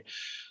I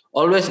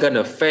always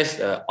gonna face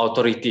the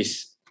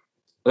authorities,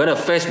 gonna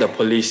face the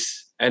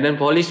police, and then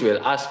police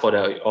will ask for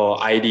the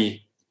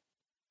ID.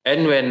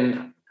 And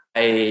when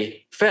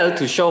I fail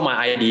to show my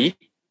ID,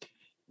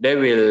 they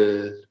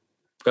will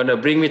gonna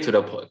bring me to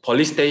the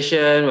police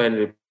station when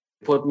they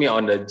put me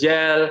on the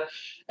jail,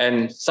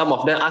 and some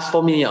of them ask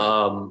for me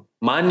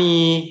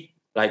money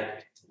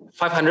like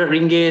 500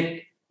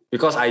 ringgit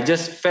because I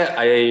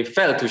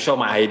failed to show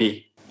my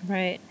ID.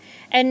 Right.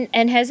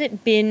 And has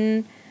it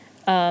been,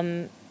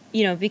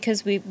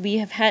 because we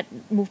have had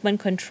movement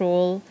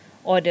control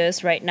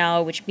orders right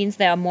now, which means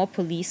there are more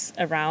police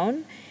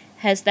around.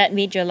 Has that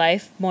made your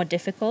life more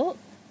difficult?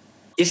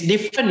 It's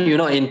different,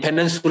 in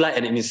Peninsula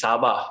and in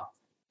Sabah.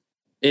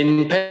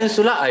 In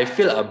Peninsula, I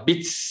feel a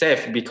bit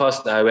safe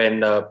because when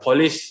the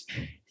police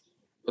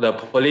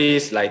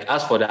like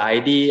ask for the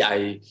ID,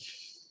 I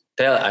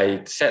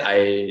said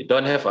I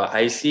don't have an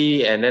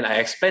IC, and then I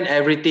explain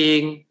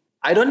everything.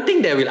 I don't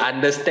think they will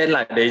understand.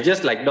 Like they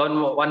just like don't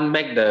want to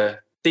make the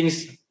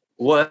things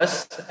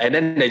worse, and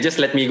then they just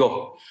let me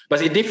go.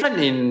 But it's different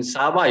in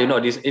Sabah.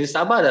 In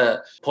Sabah,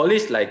 the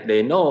police like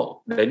they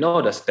know the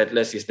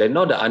stateless is, they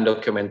know the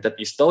undocumented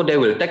is, so they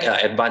will take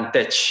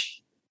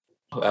advantage.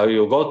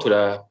 You go to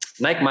the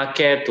night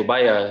market to buy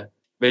a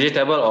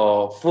vegetable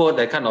or food,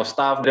 that kind of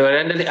stuff. They will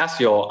randomly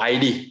ask your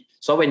ID.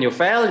 So when you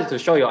fail to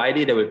show your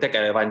ID, they will take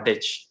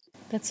advantage.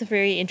 That's a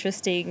very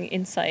interesting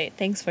insight.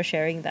 Thanks for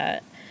sharing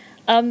that.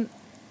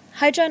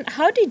 Haijan,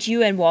 how did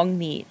you and Wong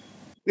meet?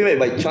 We met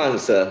by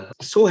chance.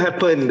 So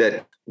happened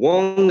that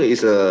Wong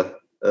is a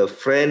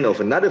friend of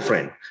another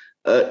friend.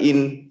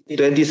 In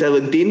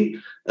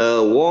 2017,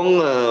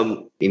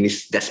 Wong, in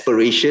his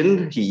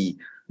desperation, he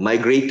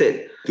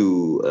migrated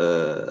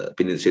to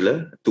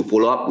Peninsula to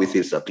follow up with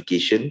his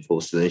application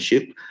for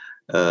citizenship.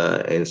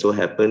 And so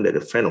happened that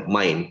a friend of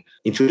mine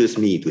introduced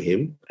me to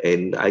him,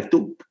 and I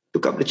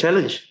took up the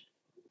challenge.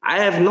 I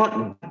have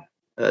not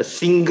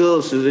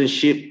single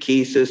citizenship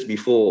cases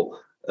before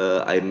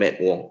I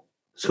met Wong.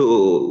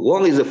 So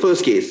Wong is the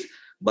first case,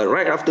 but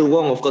right after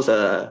Wong, of course,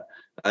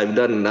 I've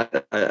done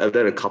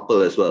a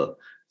couple as well.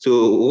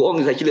 So Wong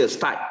is actually a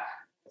start.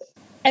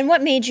 And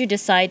what made you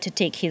decide to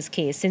take his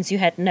case, since you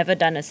had never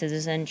done a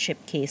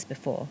citizenship case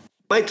before?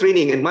 My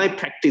training and my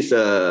practice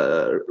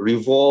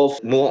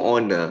revolve more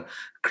on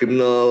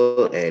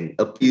criminal and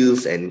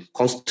appeals and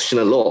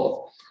constitutional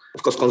law.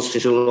 Of course,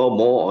 constitutional law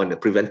more on the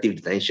preventive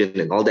detention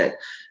and all that.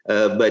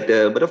 But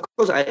of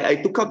course, I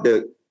took up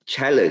the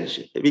challenge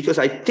because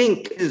I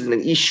think this is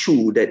an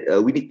issue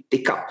that we need to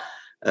take up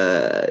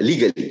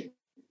legally.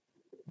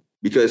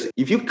 Because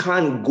if you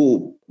can't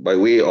go by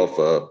way of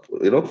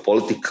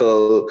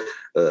political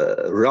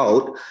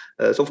route,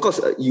 so of course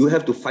you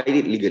have to fight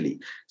it legally.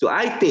 So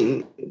I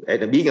think,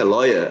 and being a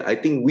lawyer, I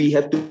think we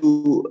have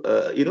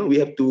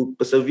to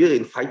persevere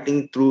in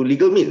fighting through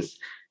legal means,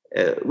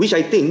 which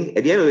I think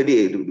at the end of the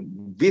day,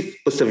 with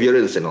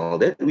perseverance and all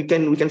that, we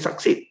can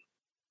succeed.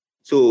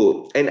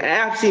 So, and I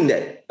have seen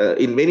that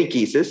in many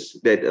cases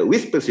that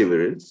with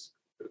perseverance,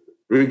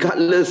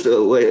 regardless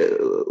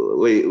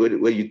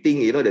where you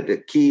think that the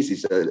case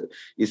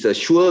is a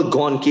sure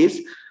gone case,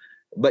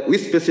 but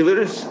with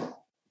perseverance,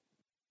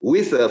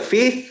 with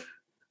faith,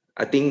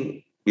 I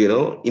think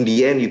in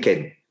the end you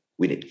can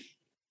win it.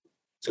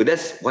 So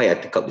that's why I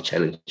took up the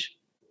challenge.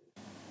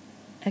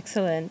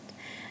 Excellent.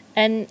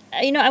 And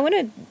I want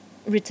to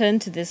return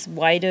to this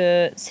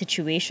wider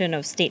situation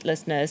of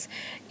statelessness.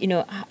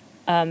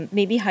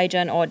 Maybe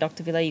Haijan or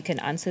Dr. Villa, you can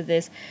answer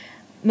this.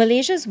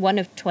 Malaysia is one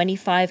of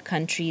 25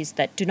 countries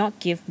that do not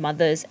give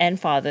mothers and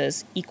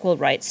fathers equal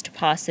rights to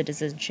pass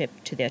citizenship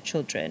to their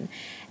children.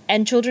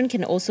 And children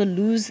can also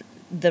lose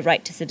the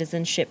right to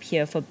citizenship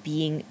here for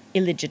being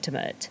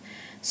illegitimate.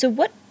 So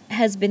what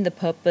has been the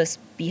purpose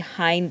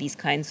behind these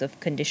kinds of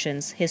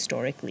conditions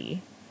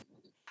historically?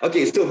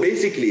 Okay, so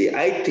basically,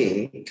 I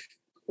think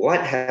what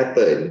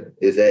happened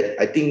is that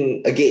I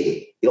think,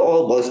 again, it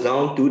all boils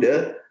down to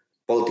the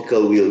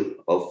political will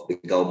of the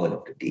government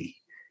of the day,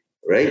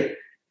 right?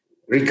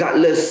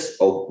 Regardless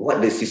of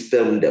what the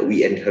system that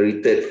we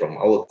inherited from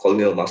our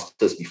colonial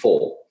masters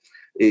before,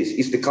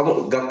 is the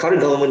current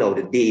government of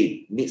the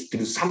day needs to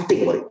do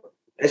something about it.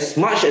 As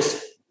much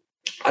as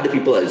other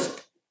people are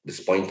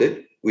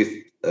disappointed with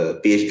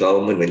PH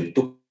government when it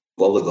took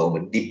over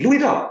government, they blew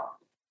it up.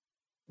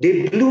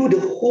 They blew the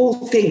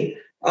whole thing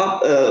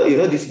up.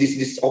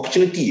 This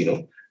opportunity.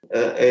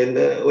 And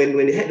when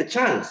they had the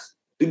chance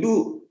to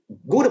do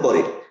good about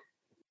it.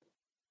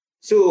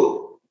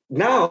 So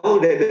now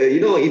that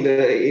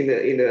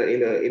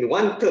in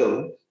one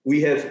term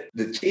we have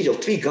the change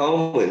of 3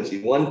 governments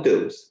in one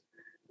term,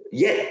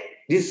 yet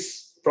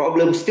this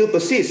problem still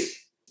persists.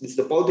 It's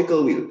the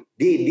political will.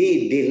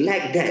 They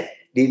lack that.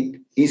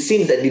 It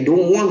seems that they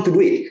don't want to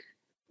do it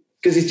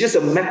because it's just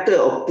a matter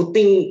of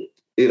putting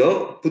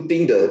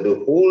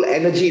the whole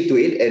energy to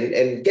it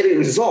and get it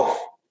resolved.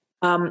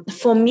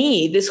 For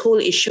me, this whole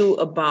issue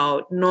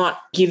about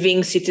not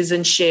giving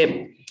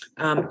citizenship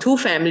to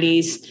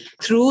families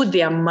through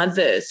their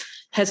mothers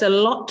has a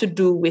lot to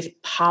do with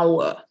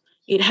power.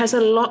 It has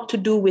a lot to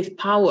do with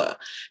power,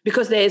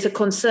 because there is a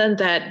concern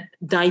that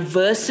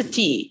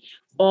diversity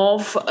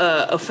of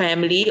a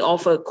family,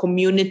 of a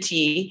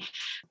community,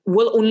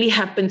 will only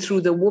happen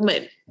through the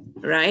woman,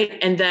 right?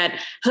 And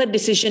that her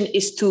decision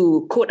is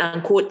to, quote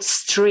unquote,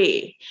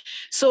 stray.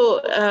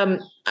 So,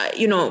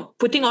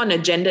 putting on a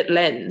gendered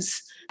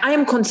lens, I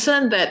am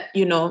concerned that,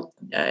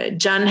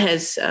 Jan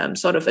has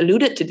sort of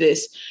alluded to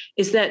this,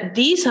 is that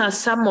these are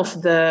some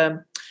of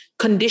the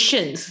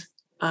conditions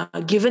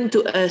given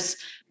to us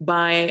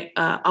by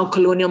our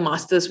colonial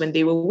masters when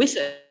they were with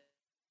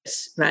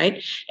us,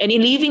 right? And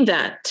in leaving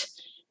that,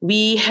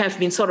 we have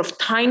been sort of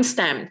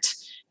time-stamped,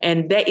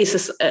 and there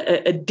is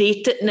a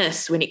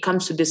datedness when it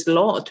comes to this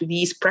law, to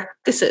these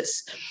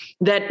practices,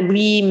 that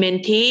we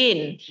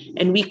maintain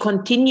and we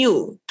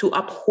continue to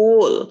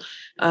uphold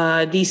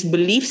these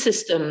belief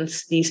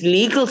systems, these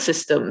legal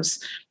systems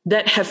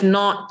that have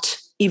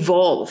not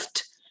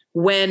evolved,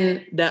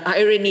 when the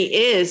irony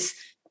is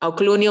our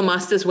colonial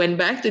masters went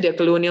back to their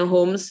colonial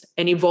homes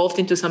and evolved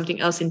into something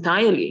else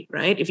entirely,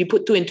 right? If you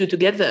put two and two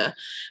together,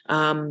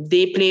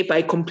 they play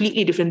by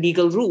completely different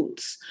legal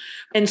rules.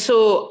 And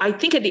so I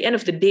think at the end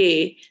of the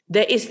day,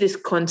 there is this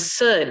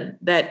concern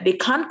that they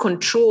can't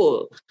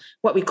control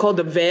what we call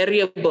the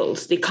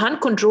variables. They can't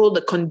control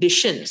the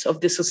conditions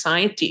of the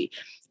society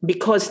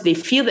because they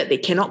feel that they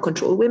cannot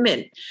control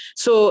women.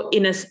 So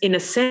in a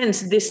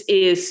sense, this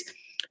is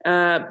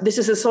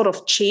a sort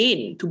of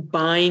chain to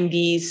bind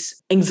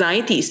these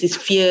anxieties, these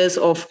fears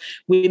of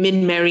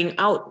women marrying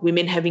out,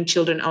 women having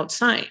children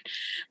outside.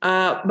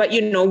 But,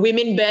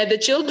 women bear the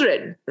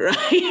children,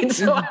 right?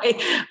 So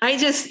I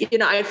just,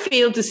 I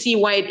fail to see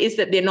why it is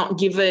that they're not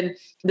given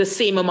the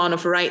same amount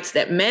of rights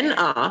that men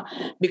are,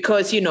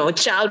 because,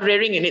 child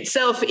rearing in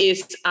itself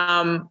is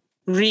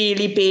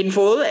really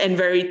painful and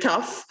very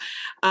tough.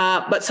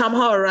 But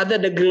somehow or other,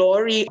 the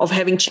glory of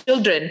having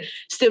children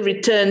still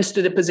returns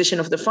to the position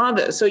of the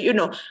father. So,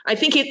 I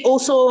think it's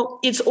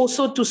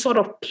also to sort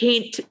of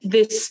paint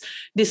this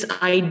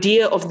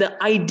idea of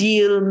the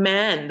ideal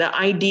man, the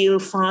ideal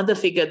father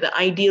figure. The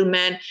ideal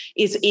man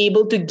is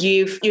able to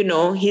give,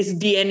 his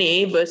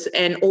DNA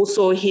and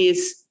also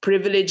his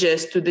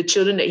privileges to the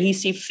children that he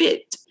sees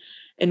fit,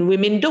 and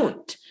women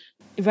don't.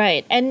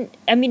 Right. And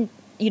I mean,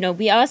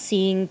 we are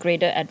seeing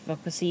greater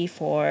advocacy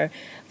for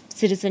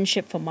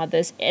citizenship for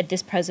mothers at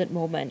this present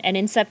moment. And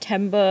in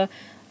September,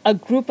 a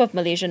group of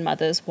Malaysian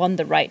mothers won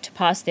the right to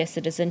pass their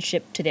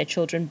citizenship to their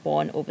children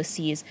born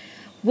overseas.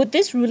 Would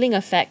this ruling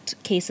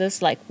affect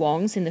cases like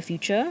Wong's in the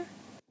future?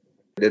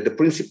 The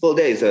principle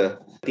there is, I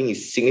think,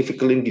 is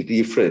significantly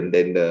different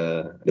than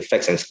the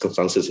facts and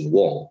circumstances in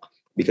Wong,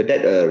 because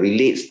that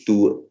relates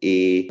to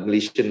a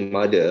Malaysian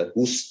mother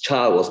whose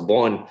child was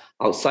born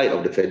outside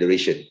of the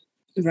Federation.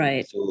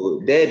 Right.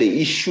 So there,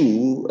 the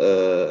issue,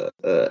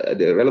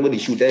 the relevant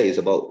issue there is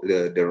about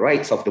the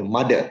rights of the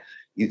mother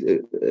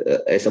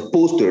as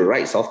opposed to the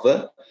rights of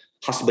the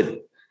husband,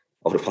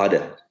 of the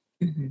father.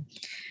 Mm-hmm.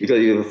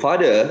 Because if the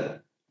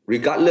father,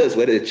 regardless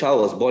whether the child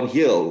was born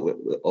here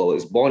or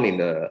is born in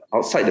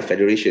outside the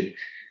Federation,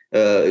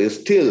 will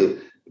still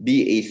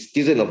be a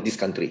citizen of this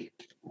country.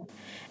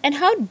 And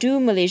how do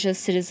Malaysia's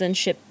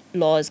citizenship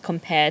laws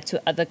compare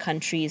to other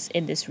countries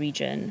in this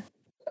region?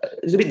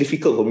 It's a bit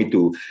difficult for me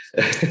to.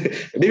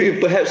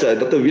 Maybe perhaps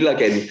Dr. Vila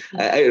can.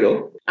 I don't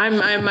know.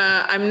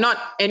 I'm not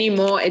any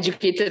more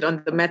educated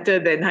on the matter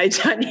than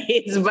Haijan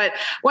is, but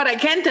what I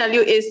can tell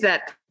you is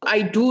that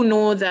I do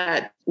know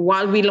that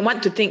while we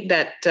want to think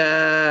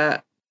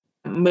that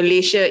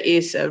Malaysia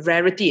is a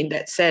rarity in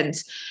that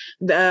sense,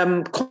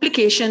 the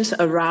complications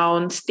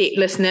around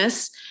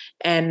statelessness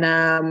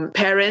and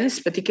parents,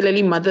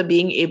 particularly mother,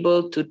 being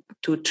able to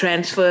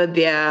transfer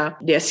their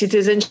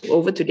citizenship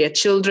over to their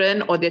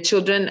children, or their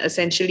children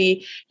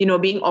essentially,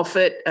 being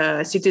offered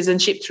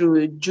citizenship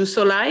through jus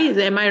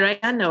soli, am I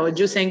right, or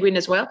jus sanguine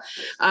as well,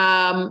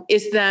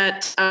 is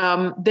that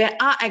there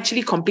are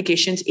actually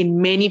complications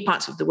in many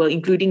parts of the world,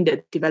 including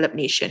the developed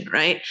nation,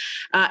 right?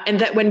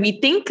 And that when we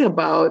think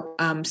about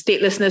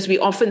statelessness, we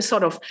often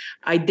sort of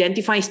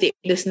identify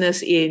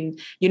statelessness in,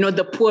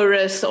 the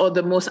poorest or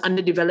the most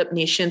underdeveloped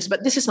nations.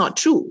 But this is not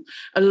true.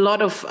 A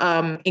lot of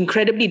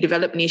incredibly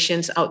developed nations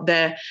out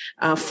there,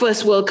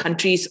 first world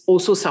countries,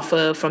 also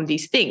suffer from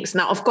these things.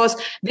 Now, of course,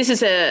 this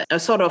is a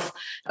sort of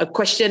a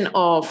question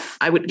of,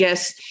 I would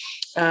guess,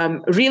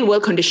 real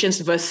world conditions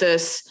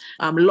versus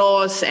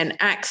laws and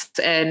acts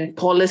and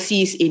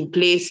policies in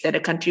place that a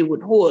country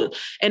would hold.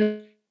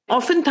 And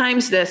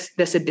oftentimes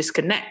there's a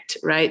disconnect,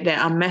 right? There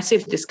are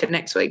massive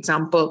disconnects. For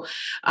example,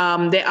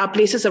 there are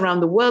places around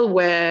the world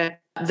where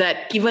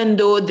that even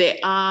though there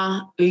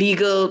are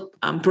legal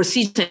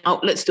procedures and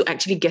outlets to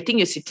actually getting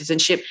your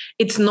citizenship,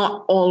 it's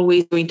not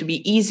always going to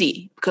be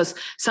easy, because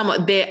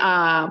there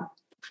are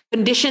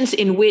conditions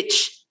in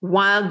which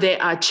while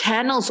there are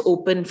channels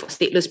open for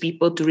stateless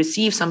people to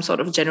receive some sort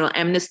of general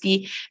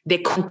amnesty, there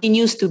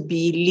continues to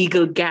be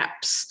legal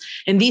gaps.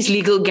 And these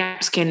legal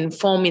gaps can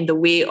form in the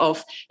way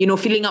of,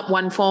 filling up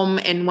one form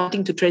and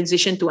wanting to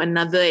transition to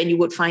another. And you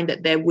would find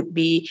that there would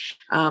be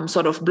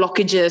sort of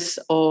blockages,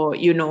 or,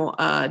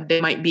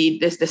 there might be,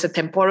 there's a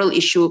temporal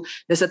issue,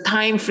 there's a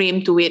time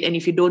frame to it. And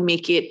if you don't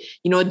make it,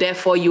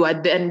 therefore you are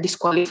then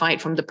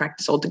disqualified from the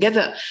practice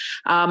altogether.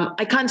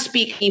 I can't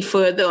speak any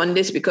further on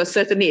this because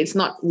certainly it's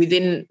not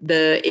within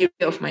the area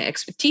of my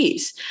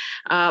expertise.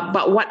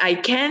 But what I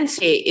can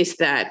say is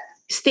that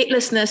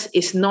statelessness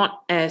is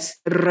not as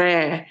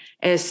rare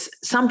as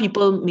some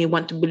people may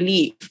want to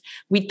believe.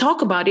 We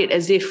talk about it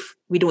as if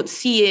we don't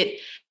see it,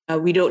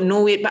 we don't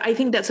know it, but I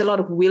think that's a lot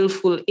of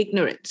willful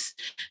ignorance.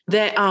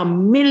 There are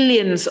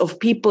millions of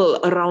people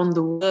around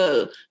the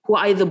world who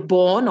are either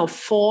born or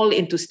fall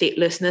into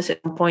statelessness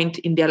at some point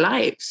in their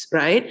lives,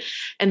 right?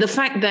 And the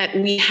fact that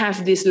we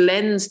have this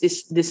lens,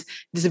 this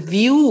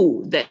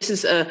view that this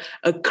is a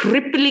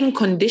crippling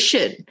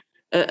condition,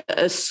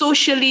 a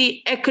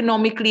socially,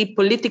 economically,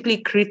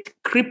 politically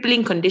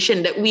crippling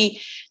condition, that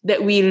we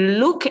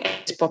look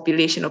at this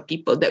population of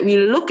people, that we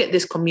look at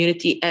this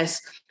community as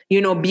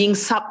being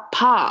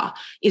subpar,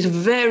 is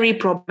very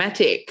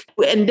problematic.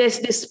 And there's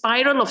this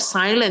spiral of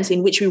silence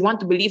in which we want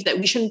to believe that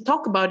we shouldn't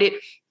talk about it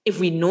if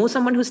we know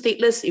someone who's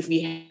stateless, if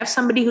we have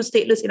somebody who's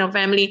stateless in our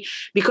family,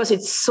 because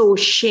it's so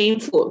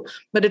shameful.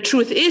 But the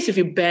truth is, if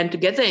you band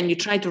together and you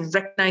try to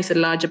recognize a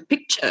larger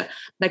picture,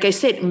 like I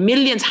said,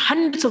 millions,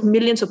 hundreds of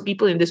millions of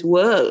people in this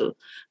world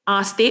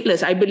are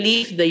stateless. I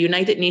believe the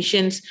United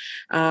Nations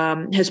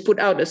has put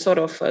out a sort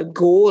of a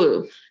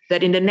goal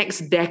that in the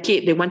next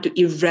decade, they want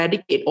to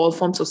eradicate all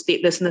forms of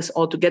statelessness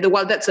altogether.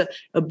 While that's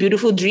a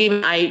beautiful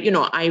dream, I'm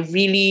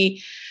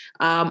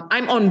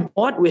on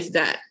board with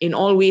that in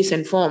all ways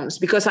and forms,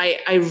 because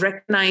I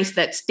recognize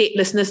that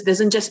statelessness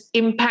doesn't just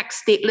impact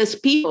stateless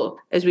people,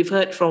 as we've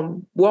heard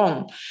from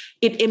Wong.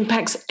 It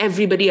impacts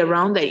everybody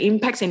around that. It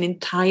impacts an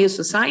entire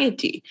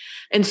society.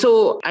 And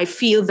so I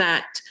feel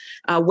that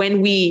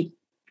when we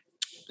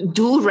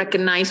do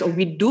recognize, or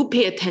we do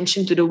pay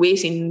attention to the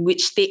ways in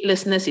which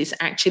statelessness is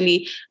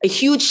actually a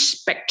huge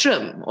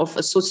spectrum of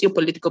a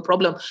socio-political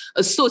problem,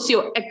 a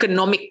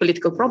socio-economic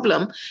political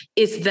problem,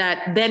 is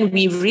that then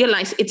we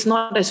realize it's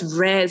not as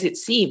rare as it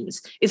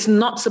seems. It's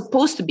not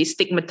supposed to be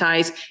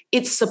stigmatized.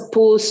 It's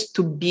supposed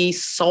to be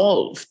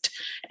solved.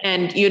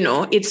 And,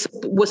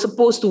 we're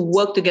supposed to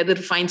work together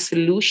to find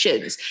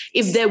solutions.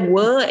 If there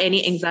were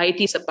any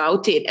anxieties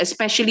about it,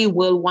 especially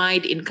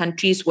worldwide in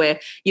countries where,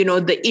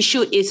 the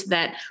issue is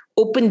that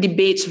open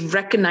debates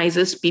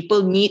recognizes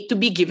people need to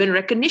be given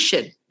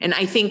recognition. And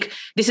I think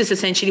this is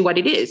essentially what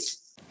it is.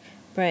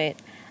 Right.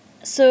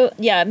 So,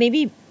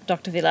 maybe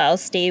Dr. Vila, I'll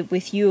stay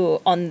with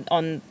you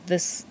on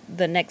this,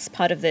 the next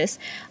part of this.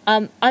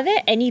 Are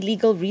there any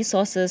legal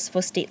resources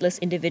for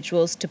stateless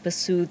individuals to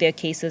pursue their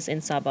cases in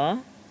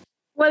Sabah?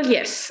 Well,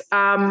 yes.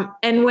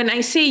 And when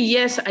I say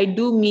yes, I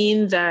do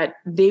mean that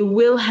they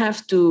will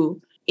have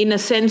to, in a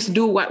sense,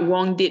 do what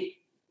Wong did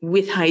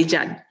with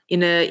Haijan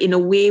in a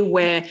way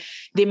where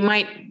they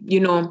might,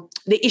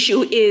 the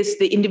issue is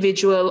the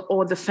individual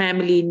or the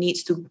family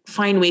needs to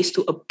find ways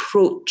to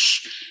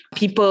approach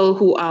people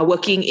who are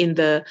working in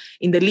the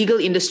legal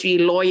industry,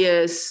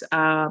 lawyers,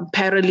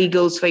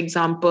 paralegals, for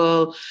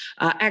example,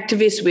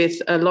 activists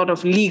with a lot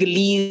of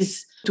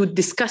legalese, to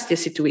discuss their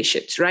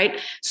situations, right?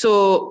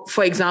 So,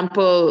 for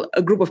example,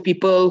 a group of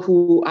people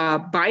who are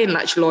by and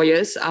large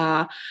lawyers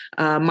are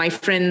my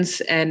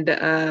friends and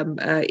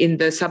in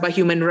the Sabah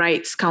Human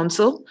Rights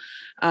Council,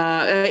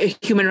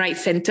 Human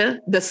Rights Center,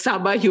 the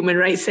Sabah Human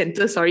Rights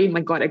Center. Sorry,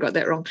 my God, I got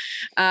that wrong.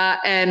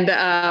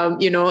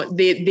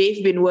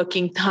 They've been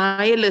working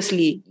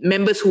tirelessly,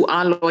 members who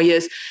are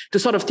lawyers, to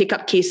sort of take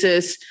up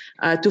cases,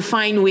 to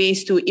find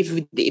ways to,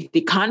 if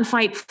they can't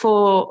fight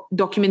for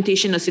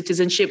documentation or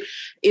citizenship,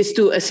 is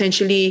to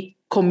essentially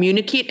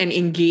communicate and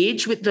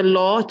engage with the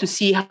law to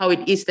see how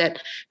it is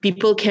that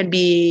people can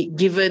be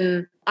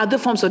given other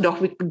forms of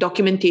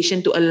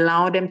documentation to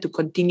allow them to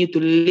continue to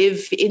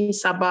live in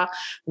Sabah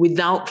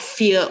without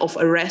fear of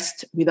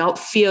arrest, without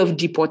fear of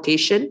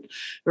deportation,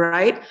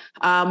 right?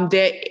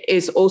 There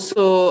is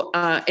also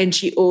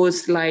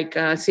NGOs like,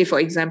 say, for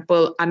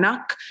example,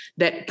 Anak,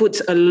 that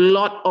puts a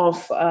lot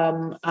of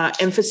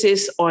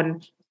emphasis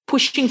on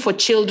pushing for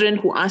children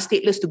who are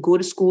stateless to go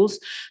to schools.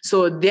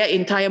 So their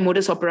entire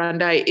modus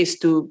operandi is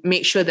to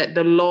make sure that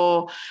the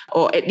law,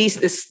 or at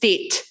least the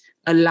state,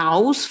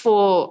 allows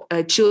for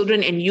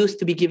children and youth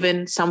to be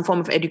given some form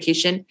of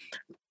education,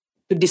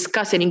 to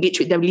discuss and engage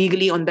with them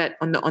legally on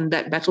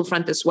that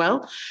battlefront as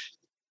well.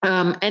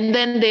 And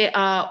then there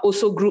are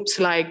also groups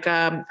like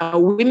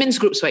women's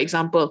groups, for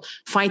example,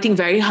 fighting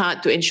very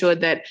hard to ensure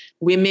that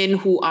women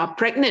who are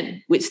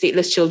pregnant with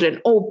stateless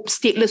children, or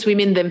stateless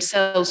women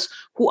themselves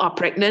who are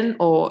pregnant,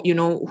 or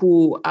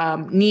who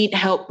need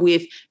help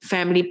with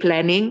family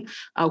planning,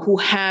 who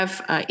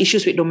have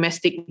issues with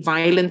domestic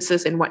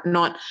violences and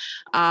whatnot,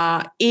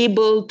 are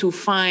able to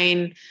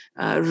find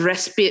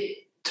respite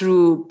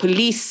through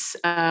police,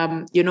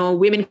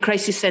 women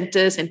crisis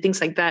centers and things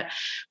like that,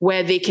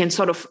 where they can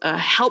sort of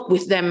help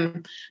with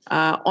them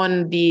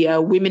on the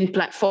women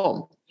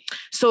platform.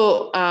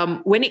 So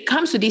when it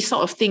comes to these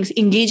sort of things,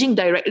 engaging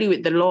directly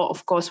with the law,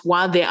 of course,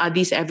 while there are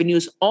these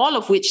avenues, all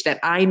of which that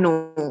I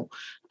know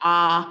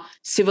are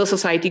civil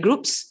society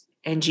groups,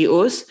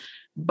 NGOs,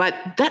 but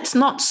that's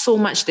not so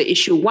much the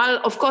issue. While,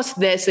 of course,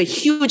 there's a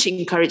huge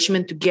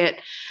encouragement to get,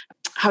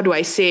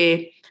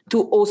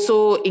 to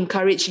also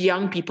encourage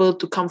young people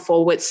to come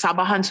forward,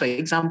 Sabahans, for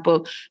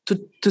example,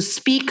 to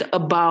speak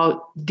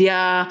about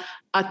their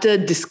utter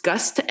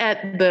disgust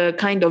at the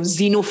kind of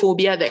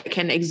xenophobia that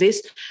can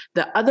exist.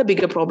 The other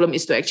bigger problem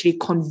is to actually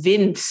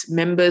convince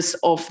members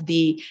of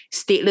the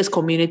stateless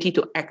community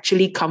to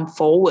actually come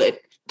forward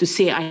to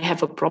say, I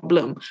have a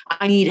problem,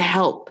 I need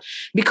help.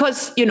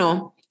 Because,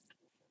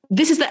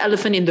 this is the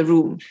elephant in the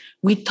room.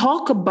 We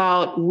talk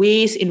about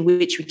ways in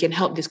which we can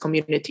help this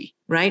community,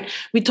 right?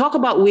 We talk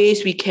about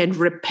ways we can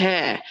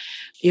repair,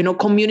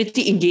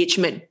 community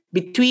engagement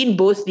between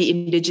both the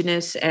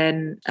indigenous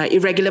and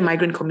irregular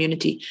migrant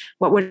community.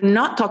 What we're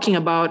not talking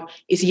about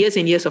is years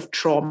and years of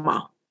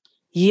trauma,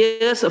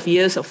 years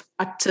of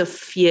utter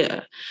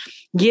fear,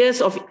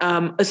 years of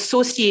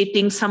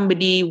associating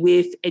somebody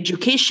with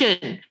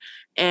education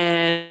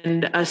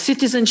and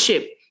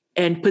citizenship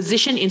and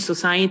position in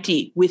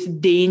society with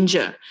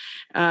danger.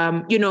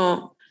 There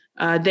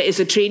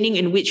is a training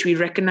in which we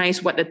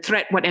recognize what a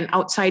threat, what an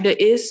outsider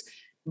is,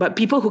 but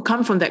people who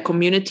come from that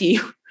community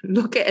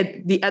look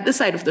at the other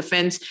side of the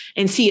fence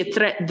and see a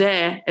threat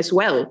there as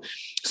well.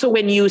 So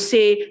when you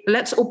say,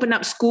 let's open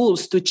up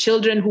schools to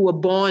children who were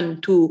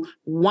born to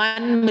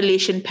one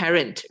Malaysian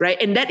parent,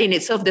 right? And that in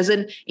itself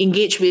doesn't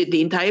engage with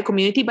the entire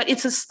community, but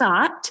it's a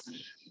start.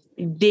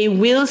 They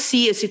will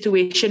see a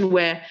situation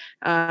where,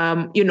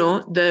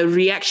 the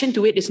reaction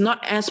to it is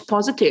not as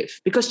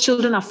positive because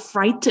children are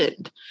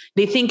frightened.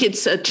 They think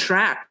it's a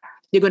trap.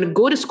 They're going to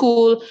go to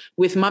school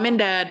with mom and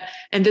dad,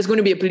 and there's going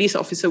to be a police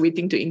officer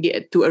waiting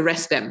to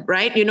arrest them,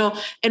 right?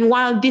 And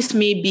while this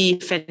may be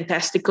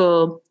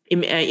fantastical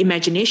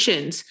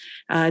imaginations,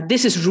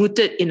 this is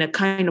rooted in a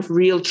kind of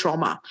real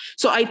trauma.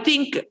 So I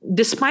think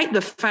despite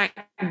the fact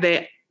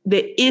that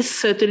there is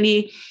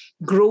certainly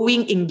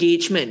growing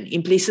engagement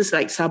in places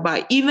like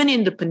Sabah, even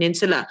in the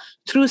peninsula,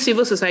 through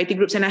civil society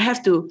groups. And I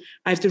have to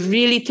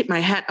really tip my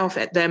hat off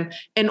at them.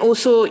 And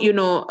also,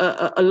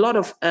 a lot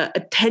of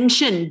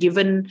attention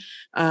given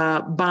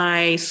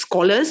by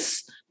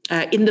scholars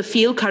in the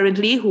field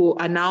currently who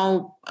are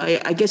now,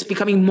 I guess,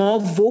 becoming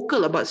more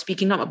vocal about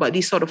speaking up about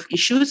these sort of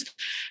issues.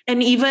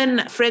 And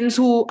even friends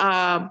who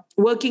are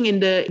working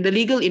in the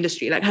legal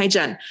industry, like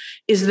Haijan,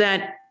 is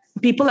that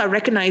people are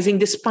recognizing,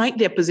 despite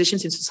their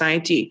positions in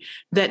society,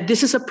 that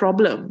this is a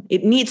problem.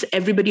 It needs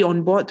everybody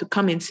on board to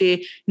come and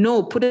say,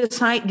 no, put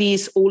aside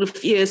these old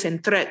fears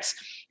and threats.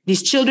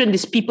 These children,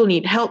 these people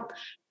need help.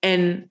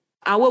 And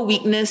our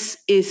weakness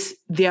is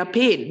their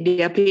pain.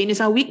 Their pain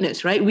is our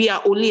weakness, right? We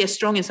are only as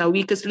strong as our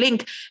weakest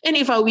link. And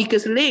if our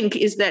weakest link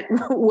is that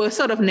we're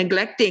sort of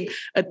neglecting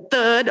a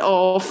third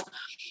of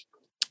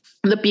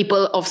the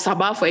people of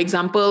Sabah, for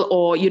example,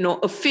 or,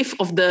 a fifth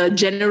of the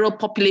general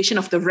population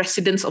of the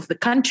residents of the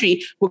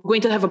country, we're going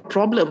to have a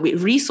problem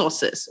with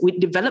resources, with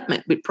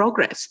development, with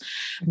progress.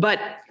 But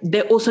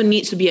there also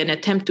needs to be an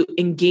attempt to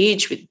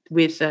engage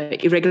with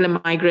irregular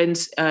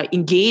migrants,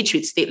 engage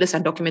with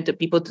stateless undocumented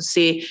people to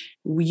say,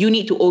 you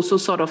need to also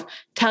sort of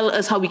tell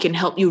us how we can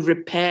help you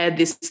repair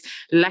this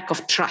lack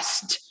of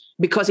trust.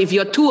 Because if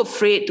you're too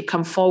afraid to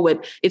come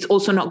forward, it's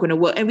also not going to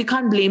work. And we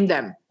can't blame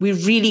them. We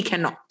really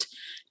cannot.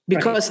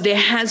 Because there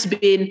has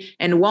been,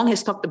 and Wong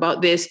has talked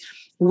about this,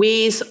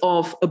 ways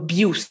of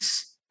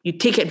abuse. You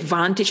take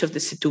advantage of the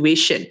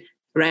situation,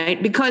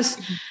 right? Because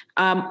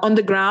on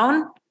the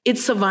ground,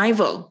 it's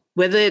survival.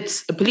 Whether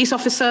it's a police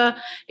officer,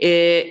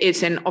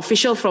 it's an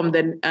official from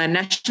the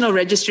National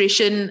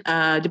Registration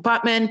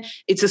Department,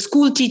 it's a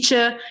school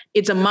teacher,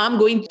 it's a mom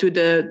going to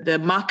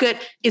the market,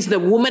 it's the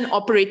woman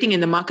operating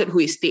in the market who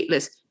is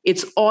stateless.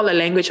 It's all a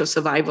language of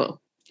survival.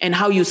 And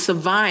how you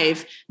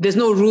survive, there's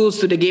no rules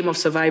to the game of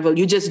survival.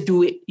 You just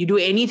do it. You do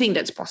anything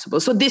that's possible.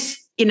 So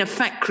this, in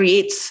effect,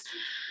 creates,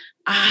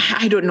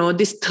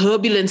 these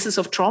turbulences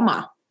of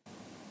trauma.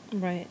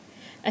 Right.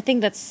 I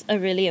think that's a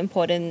really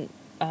important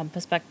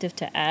perspective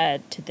to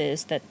add to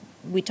this, that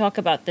we talk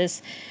about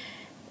this,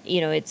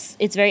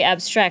 it's very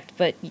abstract,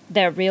 but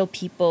there are real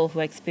people who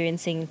are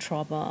experiencing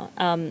trauma.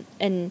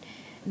 And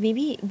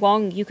maybe,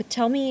 Wong, you could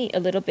tell me a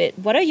little bit,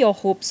 what are your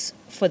hopes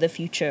for the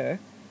future?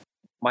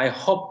 My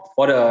hope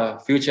for the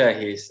future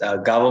is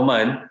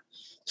government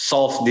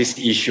solve this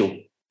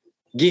issue.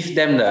 Give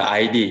them the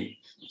ID.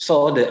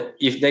 So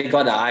if they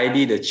got the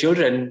ID, the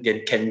children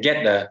can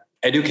get the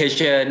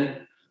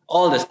education.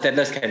 All the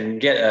stateless can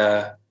get,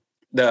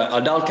 the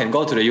adult can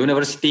go to the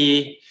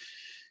university.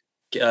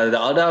 The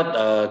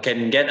adult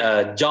can get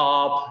a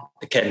job,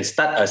 can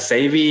start a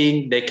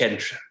saving. They can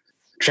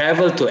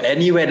travel to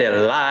anywhere they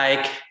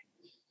like.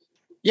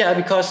 Yeah,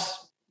 because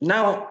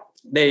now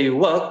they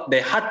work, they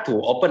had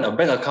to open a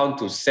bank account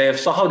to save.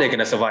 So how they going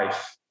to survive?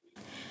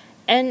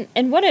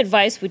 And what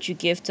advice would you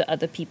give to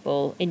other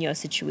people in your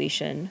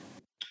situation?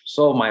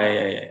 So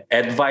my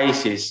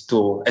advice is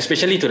to,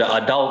 especially to the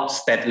adult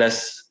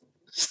stateless,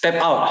 step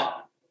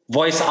out,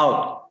 voice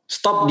out,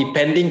 stop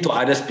depending to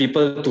others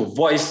people to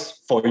voice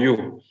for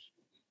you.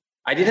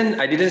 I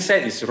didn't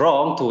say it's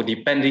wrong to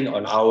depending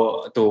on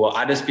to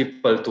others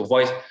people to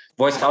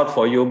voice out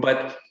for you,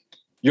 but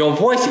your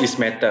voice is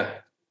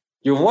matter.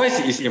 Your voice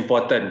is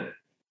important.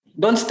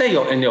 Don't stay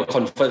in your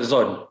comfort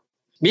zone.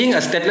 Being a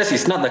stateless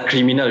is not a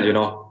criminal, you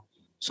know.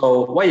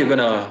 So why you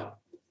gonna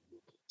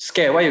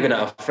scare? Why you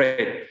gonna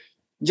afraid?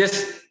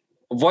 Just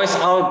voice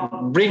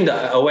out, bring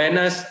the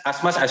awareness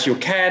as much as you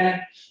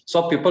can,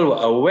 so people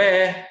were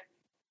aware.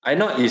 I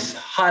know it's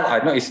hard.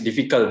 I know it's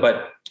difficult,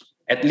 but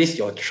at least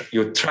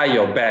you try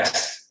your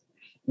best.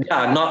 They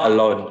are not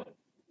alone.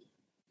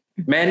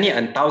 Many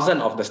and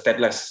thousands of the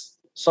stateless.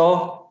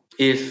 So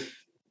if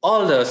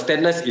all the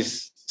stateless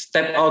is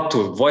step out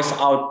to voice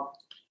out,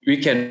 we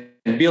can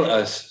build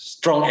a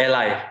strong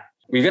ally.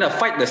 We're gonna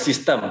fight the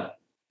system.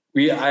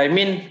 We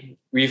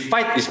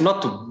fight is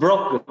not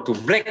to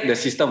break the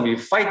system. We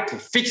fight to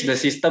fix the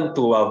system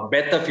to a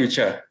better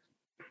future.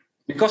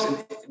 Because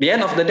at the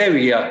end of the day,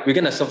 we're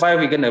gonna survive.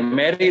 We're gonna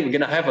marry. We're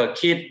gonna have a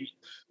kid.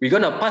 We're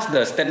gonna pass the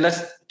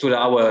stateless to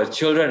our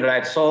children,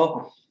 right?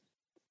 So,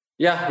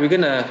 yeah, we're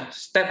gonna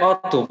step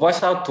out to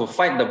voice out to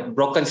fight the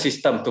broken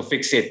system to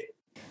fix it.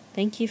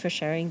 Thank you for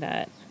sharing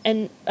that.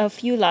 And a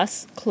few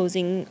last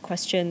closing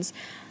questions.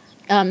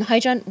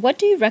 Haijan, what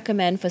do you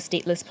recommend for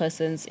stateless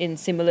persons in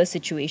similar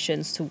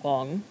situations to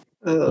Wong?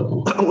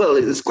 Well,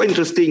 it's quite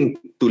interesting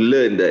to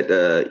learn that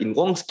in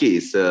Wong's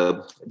case,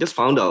 I just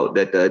found out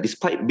that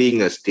despite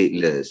being a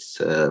stateless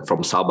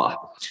from Sabah,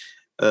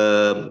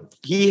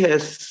 he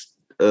has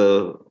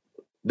the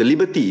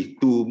liberty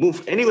to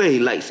move anywhere he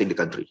likes in the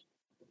country.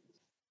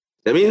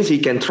 That means he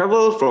can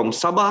travel from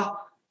Sabah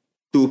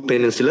to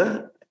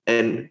Peninsula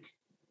and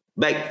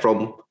back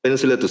from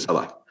Peninsula to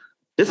Sabah.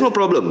 There's no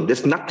problem.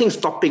 There's nothing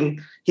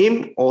stopping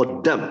him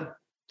or them.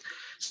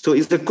 So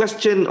it's a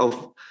question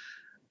of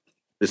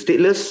the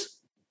stateless,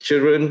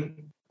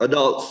 children,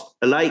 adults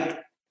alike,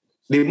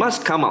 they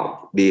must come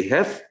out.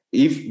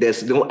 If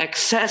there's no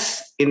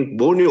access in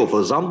Borneo, for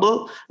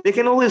example, they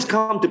can always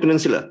come to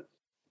Peninsula.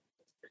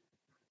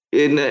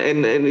 And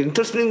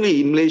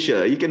interestingly, in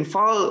Malaysia, you can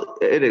file,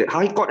 the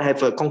High Court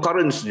have a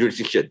concurrent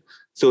jurisdiction.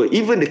 So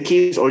even the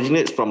case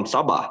originates from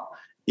Sabah,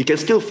 you can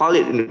still file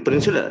it in the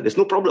Peninsula. There's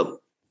no problem.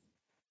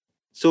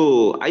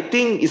 So I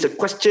think it's a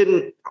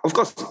question, of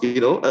course,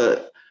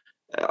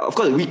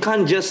 we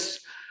can't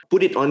just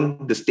put it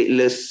on the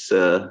stateless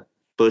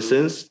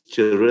persons,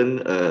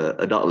 children,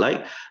 adult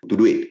alike, to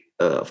do it.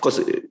 Of course,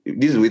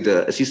 this is with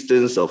the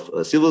assistance of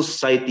civil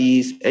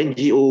societies,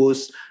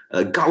 NGOs,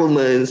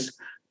 governments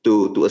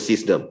to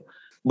assist them.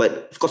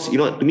 But of course,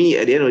 to me,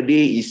 at the end of the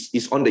day,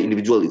 is on the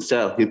individual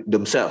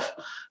themselves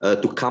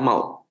to come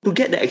out, to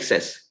get the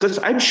access. Because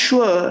I'm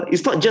sure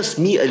it's not just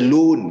me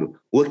alone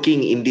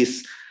working in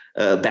this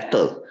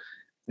battle.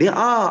 There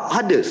are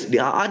others.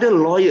 There are other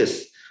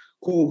lawyers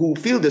who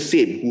feel the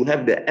same, who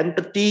have the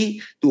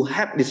empathy to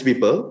help these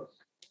people,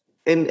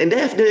 and they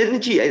have the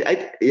energy.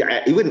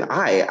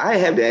 I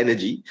have the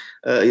energy.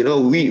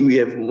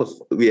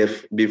 We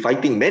have been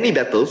fighting many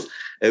battles.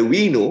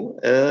 We know,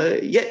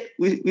 yet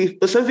we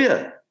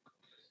persevere.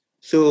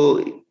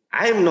 So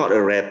I'm not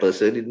a rare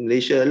person in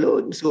Malaysia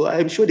alone. So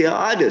I'm sure there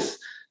are others.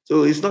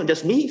 So it's not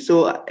just me.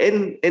 So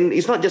and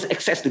it's not just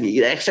access to me;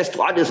 it's access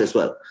to others as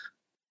well.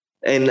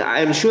 And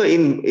I'm sure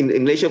in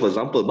Malaysia, for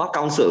example, Bar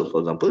Council,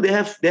 for example, they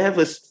have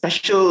a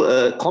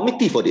special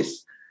committee for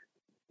this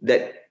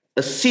that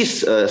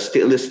assists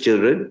stateless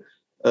children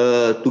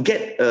to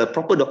get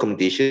proper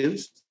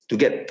documentations, to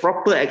get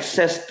proper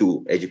access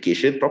to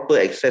education, proper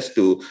access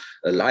to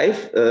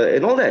life,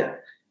 and all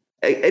that.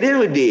 At the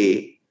end of the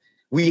day,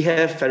 we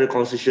have federal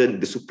constitution,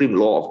 the supreme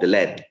law of the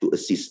land, to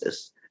assist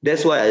us.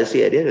 That's why I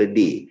say at the end of the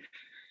day,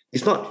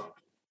 it's not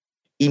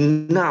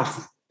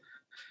enough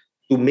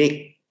to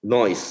make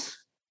noise.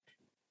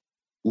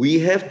 We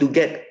have to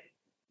get,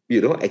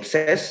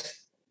 access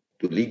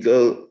to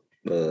legal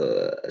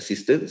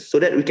assistance so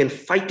that we can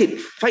fight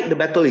the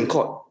battle in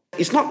court.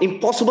 It's not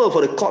impossible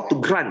for the court to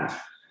grant.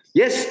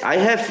 Yes, I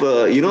have,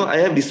 I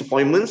have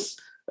disappointments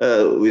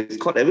with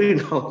court every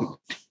now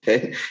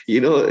and then,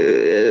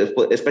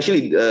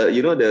 especially,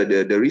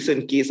 the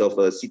recent case of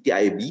Siti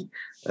IB,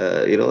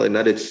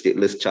 another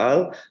stateless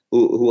child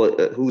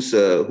whose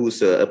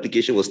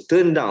application was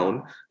turned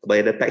down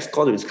by the tax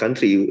court of his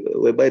country,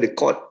 whereby the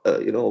court,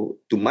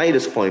 to my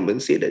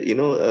disappointment, said that,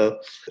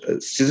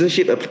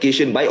 citizenship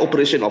application by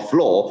operation of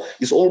law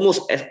is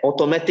almost as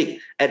automatic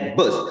at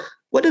birth.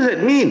 What does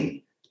that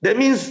mean? That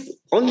means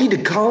only the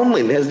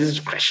government has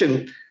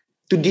discretion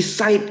to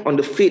decide on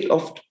the fate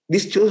of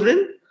these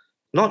children,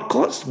 not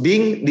courts.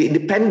 Being the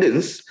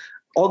independence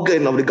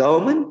organ of the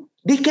government,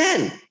 they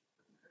can.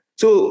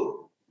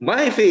 So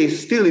my faith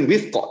is still in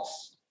with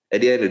courts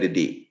at the end of the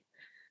day.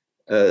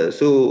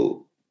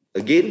 So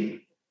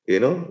again,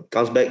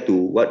 comes back to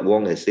what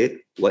Wong has said,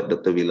 what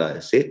Dr. Villa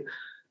has said.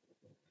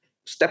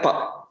 Step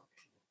up.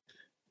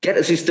 get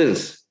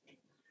assistance.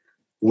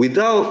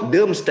 Without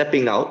them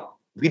stepping out,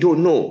 we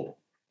don't know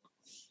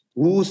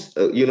who's,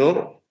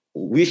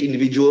 which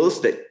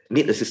individuals that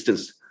need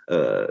assistance,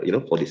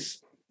 for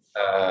this.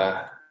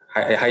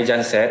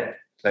 Haijan said,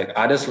 like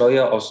others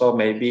lawyer also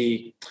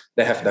maybe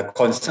they have the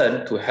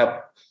concern to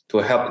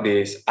help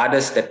these other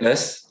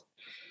stateless.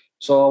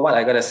 So what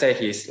I gotta say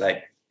is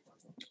like,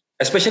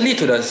 especially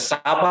to the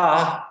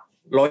Sabah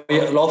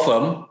law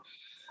firm,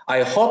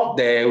 I hope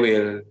they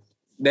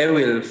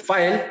will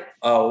file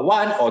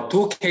one or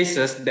two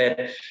cases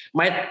that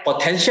might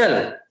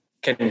potential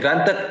can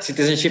granted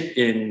citizenship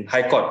in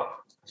High Court.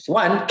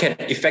 One can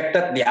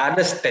affected the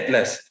other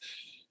stateless.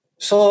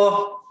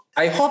 So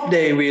I hope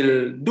they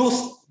will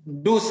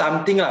do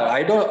something.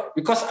 I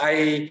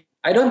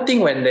don't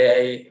think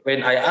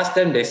when I asked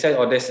them, they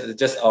said, this is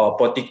just a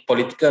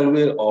political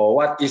will or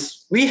what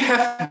is. We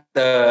have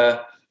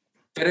the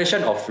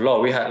Federation of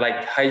Law. We have,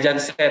 like Haijan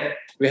said,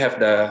 we have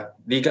the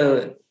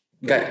legal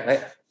guide,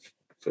 right?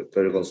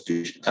 Federal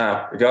Constitution.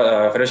 We got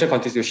a Federation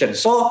Constitution.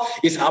 So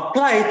it's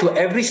applied to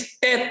every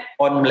state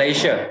on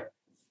Malaysia,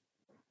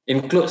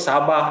 include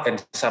Sabah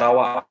and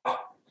Sarawak.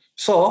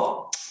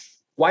 So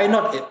why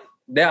not?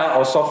 There are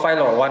also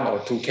filed one or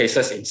two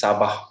cases in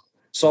Sabah.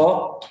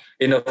 So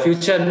in the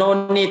future,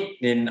 no need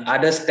in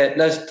other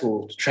stateless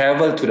to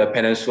travel to the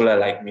peninsula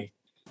like me.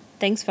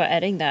 Thanks for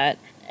adding that.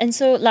 And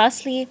so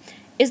lastly,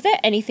 is there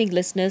anything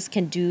listeners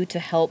can do to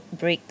help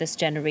break this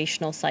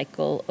generational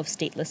cycle of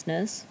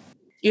statelessness?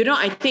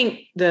 I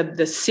think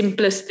the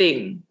simplest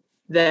thing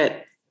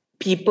that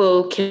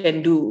people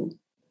can do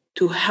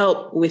to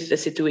help with the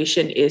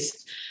situation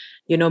is,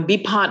 be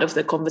part of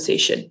the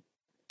conversation,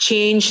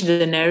 change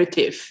the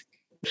narrative.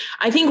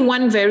 I think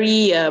one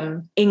very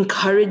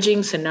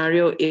encouraging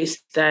scenario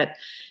is that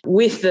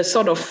with the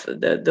sort of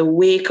the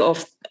wake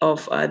of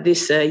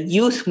this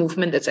youth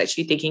movement that's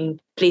actually taking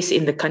place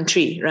in the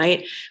country,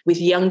 right? With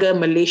younger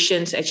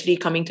Malaysians actually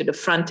coming to the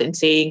front and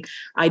saying,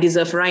 I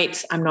deserve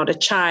rights, I'm not a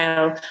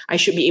child, I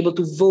should be able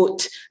to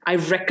vote, I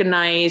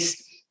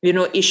recognize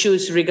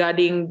issues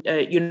regarding,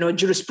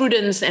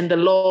 jurisprudence and the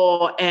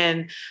law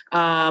and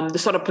the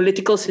sort of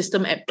political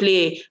system at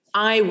play.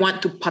 I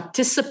want to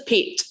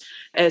participate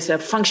as a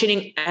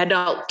functioning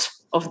adult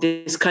of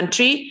this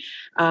country.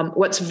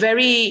 What's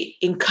very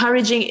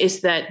encouraging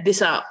is that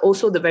these are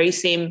also the very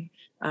same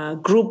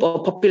group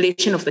or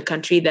population of the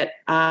country that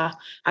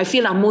I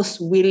feel are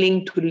most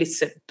willing to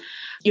listen.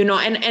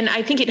 And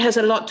I think it has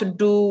a lot to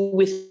do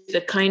with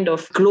the kind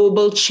of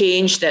global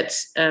change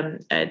that's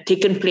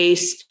taken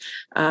place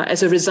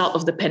as a result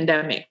of the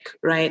pandemic,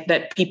 right?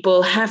 That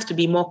people have to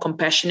be more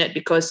compassionate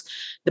because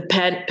the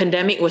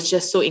pandemic was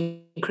just so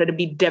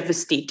incredibly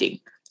devastating.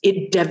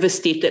 It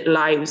devastated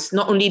lives.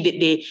 Not only did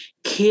they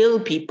kill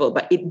people,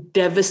 but it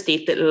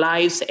devastated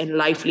lives and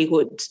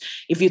livelihoods.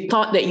 If you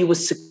thought that you were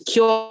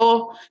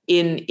secure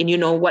in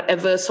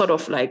whatever sort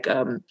of like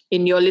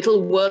in your little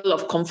world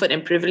of comfort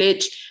and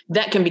privilege,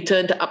 that can be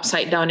turned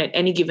upside down at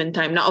any given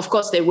time. Now, of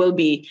course, there will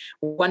be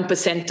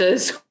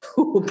 1%ers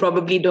who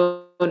probably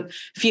don't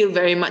feel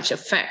very much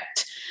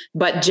effect.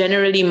 But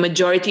generally,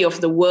 majority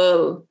of the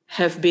world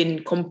have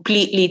been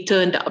completely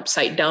turned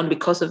upside down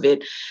because of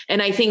it.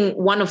 And I think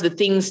one of the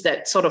things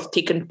that sort of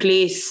taken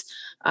place,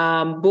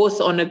 both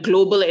on a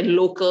global and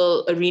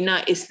local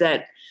arena, is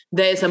that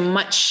there's a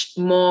much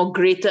more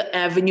greater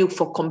avenue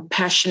for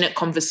compassionate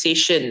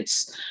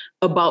conversations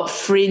about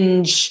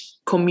fringe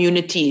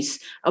communities,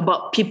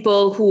 about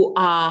people who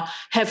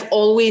have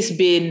always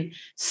been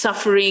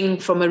suffering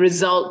from a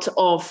result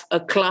of a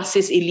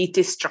classist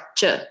elitist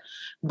structure,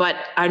 but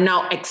are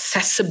now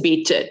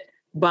exacerbated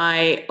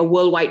by a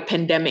worldwide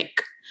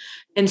pandemic.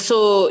 And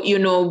so,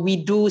 we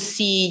do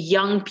see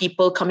young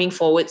people coming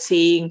forward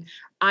saying,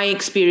 I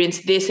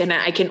experienced this and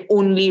I can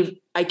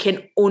only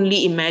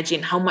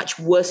imagine how much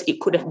worse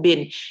it could have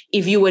been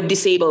if you were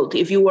disabled,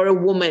 if you were a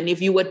woman,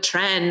 if you were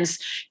trans,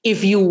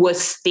 if you were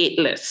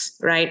stateless,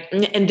 right?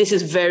 And this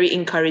is very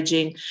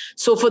encouraging.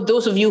 So for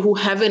those of you who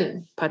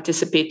haven't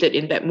participated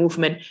in that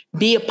movement,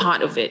 be a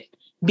part of it.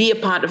 Be a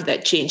part of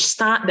that change.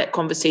 Start that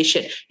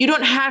conversation. You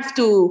don't have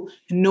to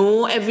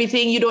know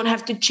everything. You don't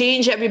have to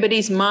change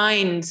everybody's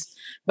minds.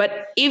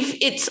 But if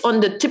it's on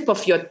the tip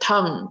of your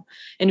tongue,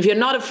 and if you're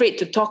not afraid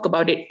to talk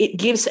about it, it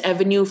gives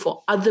avenue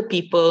for other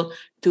people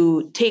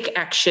to take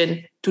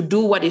action, to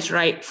do what is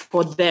right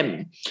for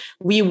them.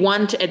 We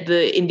want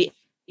in the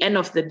end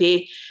of the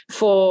day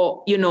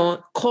for,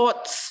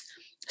 courts,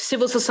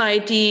 civil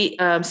society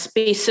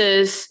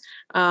spaces,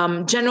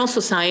 general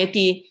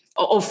society,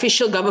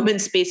 official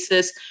government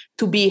spaces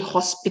to be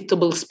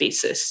hospitable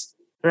spaces,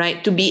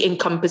 right? To be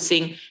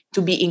encompassing,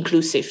 to be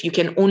inclusive. You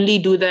can only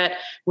do that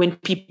when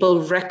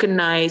people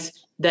recognize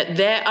that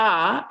there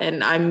are,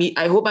 and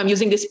I hope I'm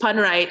using this pun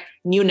right,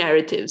 new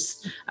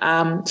narratives.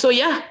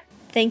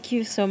 Thank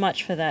you so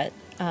much for that,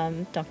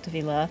 Dr.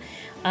 Vila.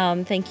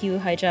 Thank you,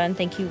 Haijan.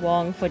 Thank you,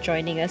 Wong, for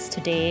joining us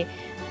today.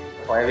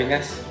 For having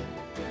us.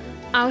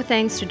 Our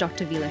thanks to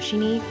Dr.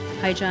 Vilashini,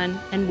 Haijan,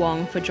 and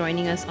Wong for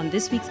joining us on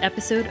this week's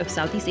episode of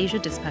Southeast Asia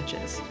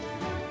Dispatches.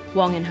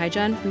 Wong and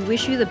Haijan, we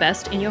wish you the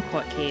best in your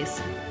court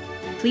case.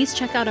 Please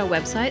check out our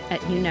website at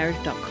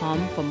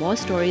newnarrative.com for more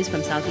stories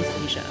from Southeast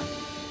Asia.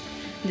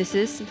 This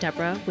is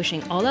Deborah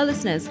wishing all our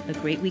listeners a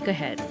great week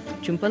ahead.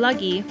 Jumpa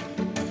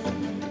lagi!